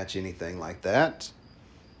 that match, anything like that.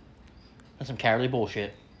 That's some cowardly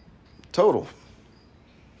bullshit. Total.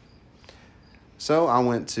 So I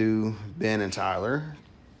went to Ben and Tyler.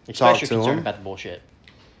 Especially to concerned him. about the bullshit.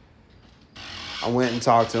 I went and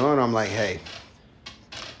talked to him. I'm like, hey,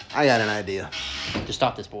 I got an idea. To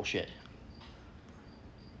stop this bullshit.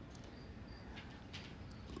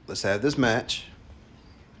 Let's have this match.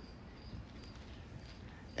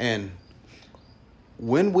 And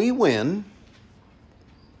when we win,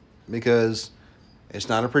 because it's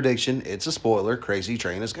not a prediction, it's a spoiler, Crazy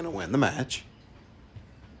Train is going to win the match.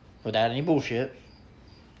 Without any bullshit.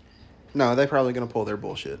 No, they're probably going to pull their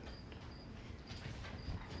bullshit.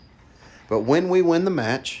 But when we win the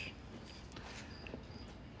match,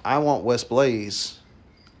 I want West Blaze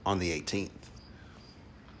on the 18th.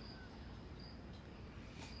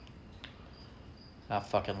 I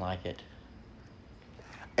fucking like it.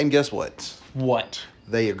 And guess what? What?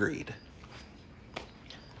 They agreed.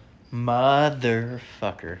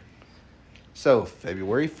 Motherfucker. So,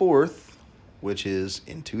 February 4th, which is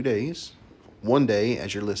in 2 days, 1 day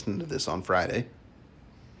as you're listening to this on Friday.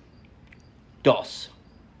 Dos.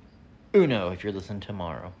 Uno, if you're listening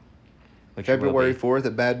tomorrow. Which you will February be. 4th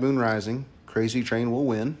at Bad Moon Rising, Crazy Train will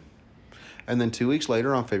win. And then 2 weeks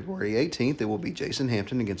later, on February 18th, it will be Jason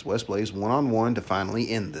Hampton against West Blaze 1-on-1 to finally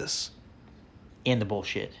end this. End the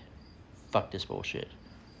bullshit. Fuck this bullshit.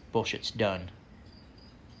 Bullshit's done.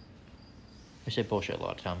 We say bullshit a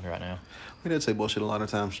lot of times right now. We did say bullshit a lot of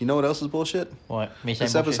times. You know what else is bullshit? What? Me saying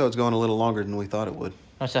This bullshit? episode's going a little longer than we thought it would.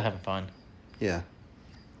 I'm still having fun. Yeah.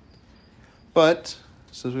 But,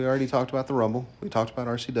 since we already talked about the Rumble, we talked about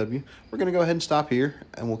RCW, we're going to go ahead and stop here,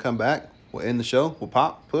 and we'll come back. We'll end the show. We'll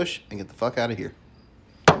pop, push, and get the fuck out of here.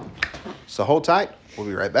 So hold tight. We'll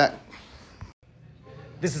be right back.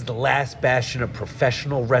 This is the last bastion of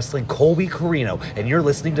professional wrestling, Colby Carino, and you're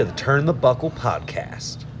listening to the Turn the Buckle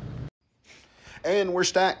podcast. And we're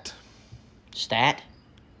stacked. Stat?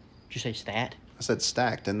 Did you say stat? I said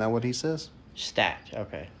stacked. Isn't that what he says? Stacked.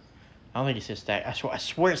 Okay. I don't think you said stat. I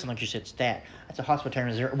swear it sounded like you said stat. That's a hospital term.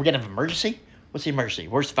 We're getting an emergency? What's the emergency?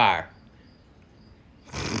 Where's the fire?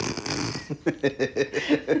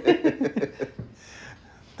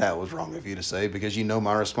 That was wrong of you to say because you know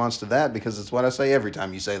my response to that because it's what I say every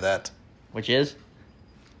time you say that. Which is?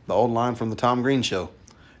 The old line from the Tom Green Show.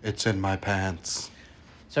 It's in my pants.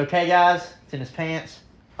 It's okay, guys. It's in his pants.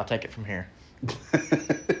 I'll take it from here.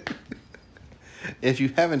 If you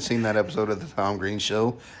haven't seen that episode of the Tom Green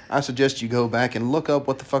Show, I suggest you go back and look up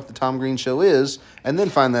what the fuck the Tom Green Show is and then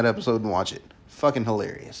find that episode and watch it. Fucking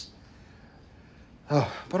hilarious.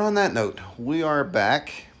 Oh, but on that note, we are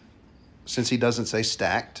back. Since he doesn't say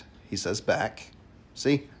stacked, he says back.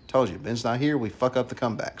 See? Told you. Ben's not here. We fuck up the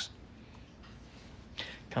comebacks.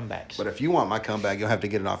 Comebacks. But if you want my comeback, you'll have to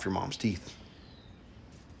get it off your mom's teeth.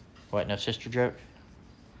 What, no sister joke?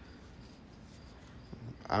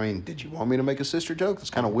 I mean, did you want me to make a sister joke? It's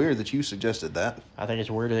kind of weird that you suggested that. I think it's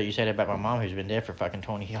weirder that you said it about my mom who's been dead for fucking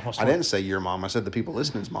 20 almost. I didn't say your mom. I said the people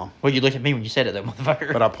listening's mom. Well, you looked at me when you said it, though,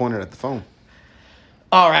 motherfucker. But I pointed at the phone.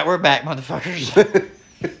 All right, we're back, motherfuckers.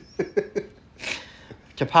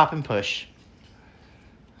 To pop and push.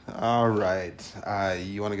 All right.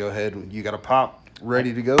 You want to go ahead? You got a pop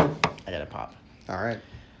ready to go? I got a pop. All right.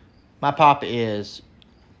 My pop is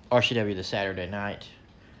RCW this Saturday night.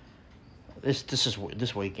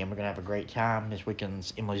 This weekend. We're gonna have a great time. This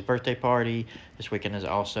weekend's Emily's birthday party. This weekend is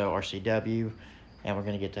also RCW, and we're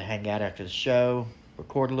gonna get to hang out after the show,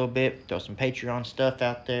 record a little bit, throw some Patreon stuff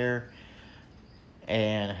out there,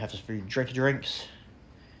 and have some free drinks.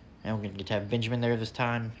 And we're gonna get to have Benjamin there this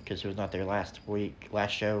time because he was not there last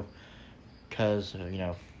show, because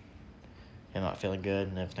him not feeling good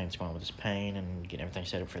and everything's going on with his pain and getting everything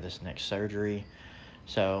set up for this next surgery.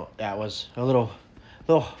 So that was a little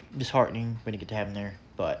disheartening when you get to have him there,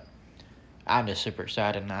 but I'm just super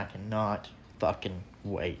excited and I cannot fucking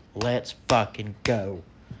wait. Let's fucking go.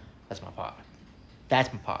 That's my pop.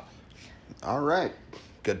 That's my pop. All right.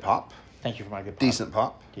 Good pop. Thank you for my good pop. Decent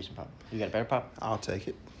pop. Decent pop. You got a better pop? I'll take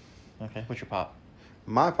it. Okay. What's your pop?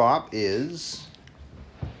 My pop is...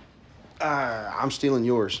 I'm stealing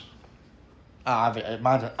yours.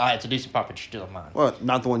 It's a decent pop, but you're still mine. Well,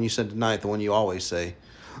 not the one you said tonight. The one you always say.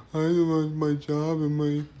 I love my job and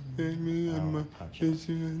my family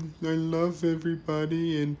and I love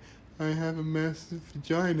everybody and I have a massive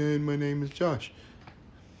vagina and my name is Josh.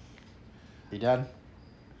 You done?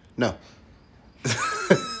 No.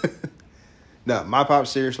 No, my pop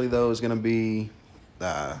seriously though is gonna be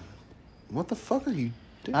what the fuck are you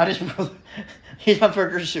doing? I just he's my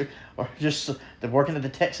burgers or just the working at the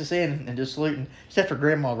Texas Inn and just saluting. Except for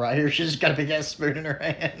Grandma right here, she's just got a big ass spoon in her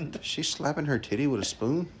hand. She's slapping her titty with a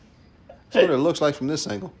spoon? That's what it looks like from this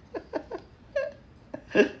angle.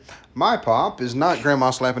 My pop is not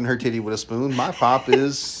Grandma slapping her titty with a spoon. My pop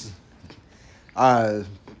is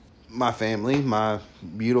my family, my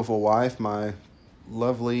beautiful wife, my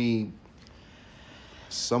lovely,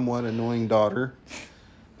 somewhat annoying daughter.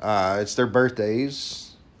 It's their birthdays.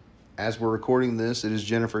 As we're recording this, it is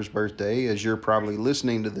Jennifer's birthday. As you're probably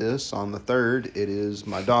listening to this on the 3rd, it is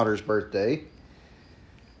my daughter's birthday.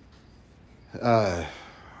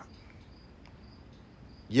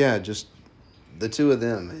 Yeah, just the two of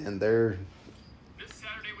them, and they're... This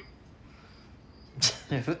Saturday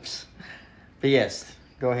Oops. But yes,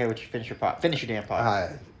 go ahead with finish your pot. Finish your damn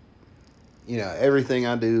pot. Everything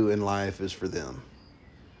I do in life is for them.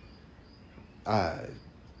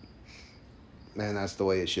 Man, that's the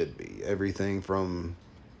way it should be. Everything from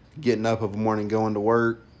getting up of a morning, going to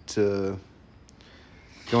work, to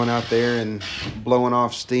going out there and blowing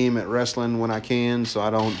off steam at wrestling when I can, so I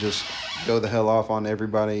don't just go the hell off on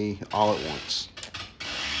everybody all at once.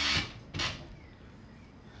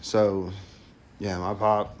 So, yeah, my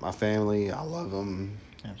pop, my family, I love them.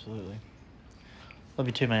 Absolutely. Love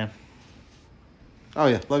you too, man. Oh,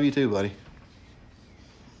 yeah, love you too, buddy.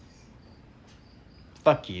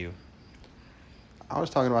 Fuck you. I was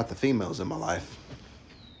talking about the females in my life.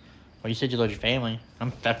 Well, you said you love your family.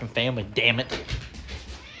 I'm fucking family, damn it.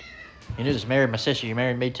 You just married my sister. You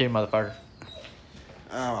married me too, motherfucker.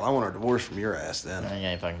 Oh, well, I want a divorce from your ass then. I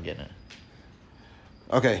ain't fucking getting it.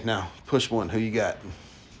 Okay, now, push one. Who you got?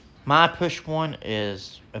 My push one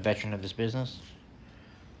is a veteran of this business.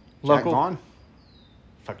 Jack Vaughn?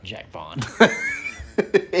 Fucking Jack Vaughn.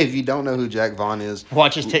 If you don't know who Jack Vaughn is,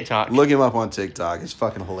 Watch his TikTok. Look him up on TikTok. It's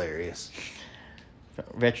fucking hilarious.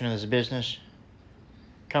 Veteran of this business.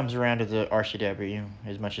 Comes around to the RCW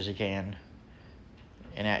as much as he can.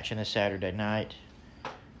 In action this Saturday night.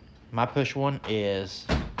 My push one is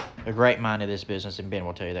a great mind of this business, and Ben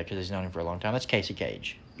will tell you that because he's known him for a long time. That's Casey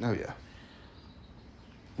Cage. Oh, yeah.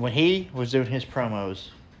 When he was doing his promos,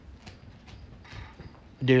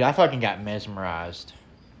 dude, I fucking got mesmerized.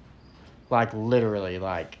 Like, literally,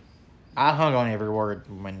 like, I hung on every word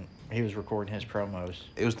when he was recording his promos.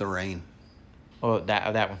 It was the rain. Well, that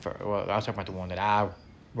one, I was talking about the one that I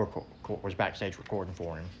was backstage recording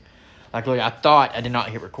for him. Like, look, I thought I did not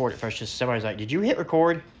hit record at first. Just somebody's like, "Did you hit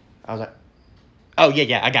record?" I was like, "Oh,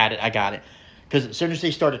 yeah, I got it. Because as soon as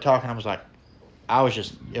he started talking, it was like, I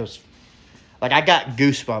got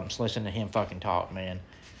goosebumps listening to him fucking talk, man.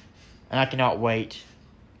 And I cannot wait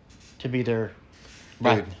to be there.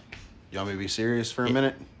 Dude, you want me to be serious for a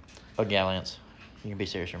minute? Oh, Galliance. You can be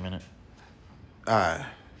serious for a minute.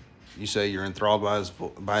 You say you're enthralled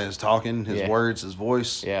by his talking, his words, his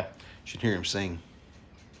voice? Yeah. You should hear him sing.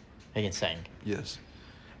 He can sing. Yes.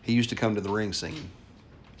 He used to come to the ring singing.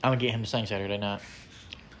 I'm going to get him to sing Saturday night.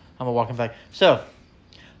 I'm going to walk him back. So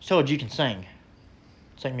you can sing.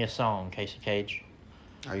 Sing me a song, Casey Cage.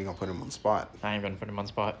 How are you going to put him on the spot? I ain't going to put him on the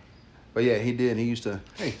spot. But yeah, he did. He used to,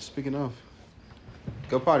 hey, speaking of,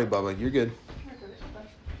 go potty, Bubba. You're good.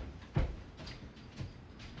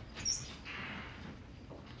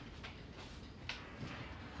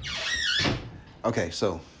 Okay,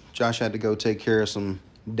 so Josh had to go take care of some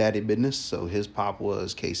daddy business. So his pop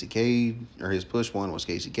was Casey Cage, or his push one was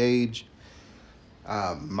Casey Cage.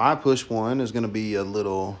 My push one is going to be a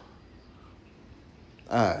little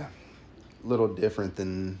different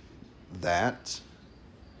than that.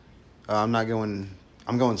 I'm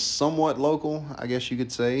going somewhat local, I guess you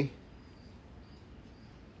could say.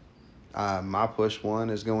 My push one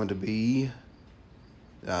is going to be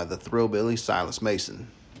the Thrillbilly Silas Mason.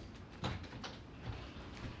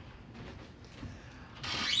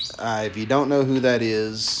 If you don't know who that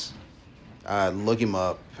is, look him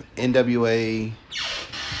up. NWA,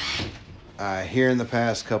 here in the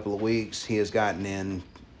past couple of weeks, he has gotten in,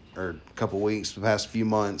 or the past few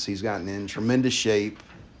months, he's gotten in tremendous shape.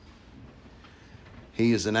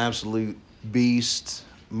 He is an absolute beast,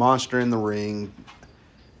 monster in the ring.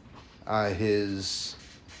 His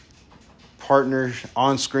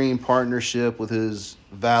on-screen partnership with his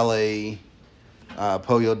valet,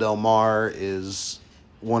 Pollo Del Mar, is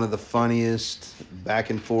one of the funniest back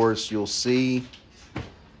and forths you'll see.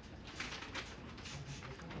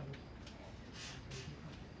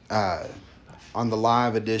 On the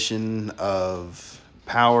live edition of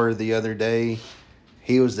Power the other day,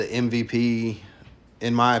 he was the MVP.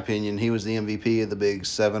 In my opinion, he was the MVP of the big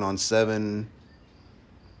 7-on-7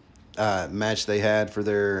 match they had for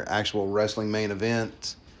their actual wrestling main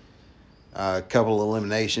event. A couple of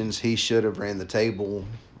eliminations. He should have ran the table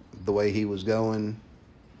the way he was going.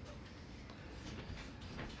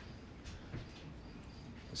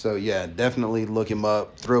 So, yeah, definitely look him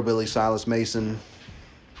up. Thrillbilly Silas Mason.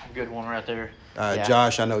 Good one right there.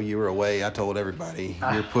 Josh, I know you were away. I told everybody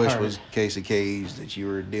your push heard. was Casey Cage, that you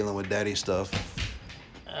were dealing with daddy stuff.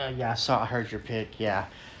 I heard your pick. Yeah,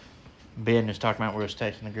 Ben was talking about where he was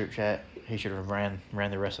texting the group chat. He should have ran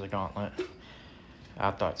the rest of the gauntlet.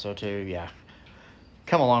 I thought so too. Yeah,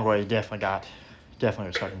 come a long way. Definitely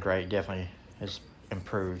was fucking great. Definitely has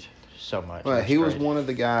improved so much. Well, That's he was great. one of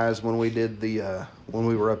the guys when we did the when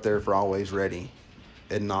we were up there for Always Ready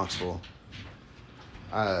in Knoxville.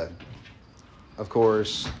 Of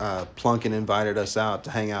course, Plunkin invited us out to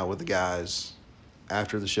hang out with the guys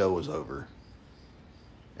after the show was over.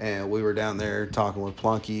 And we were down there talking with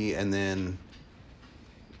Plunky, and then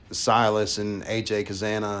Silas and AJ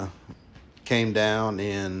Kazana came down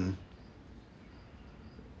in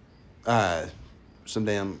some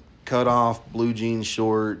damn cut-off blue jean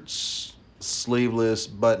shorts, sleeveless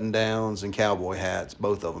button-downs, and cowboy hats.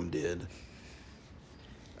 Both of them did.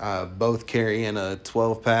 Both carrying a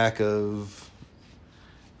 12-pack of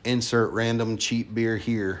insert random cheap beer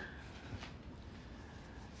here.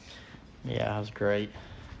 Yeah, that was great.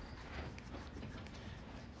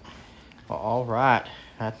 Well, all right,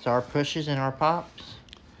 that's our pushes and our pops.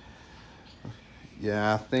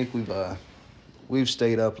 Yeah, I think we've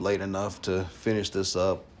stayed up late enough to finish this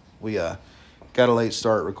up. We got a late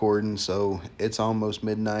start recording, so it's almost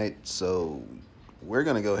midnight. So we're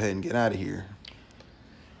gonna go ahead and get out of here.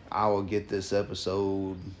 I will get this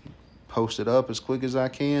episode posted up as quick as I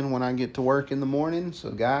can when I get to work in the morning.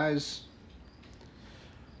 So guys,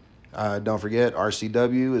 don't forget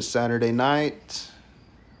RCW is Saturday night.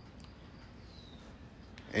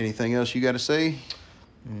 Anything else you got to say?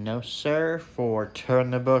 No, sir. For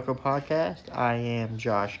Turn the Buckle podcast, I am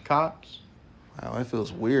Josh Cox. Wow, it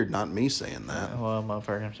feels weird not me saying that. Well,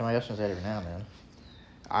 motherfucker, somebody else can say it every now and then.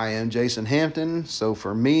 I am Jason Hampton. So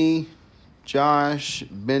for me, Josh,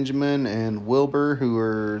 Benjamin, and Wilbur, who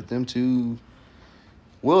are them two.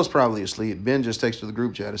 Will's probably asleep. Ben just texted the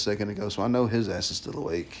group chat a second ago, so I know his ass is still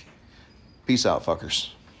awake. Peace out, fuckers.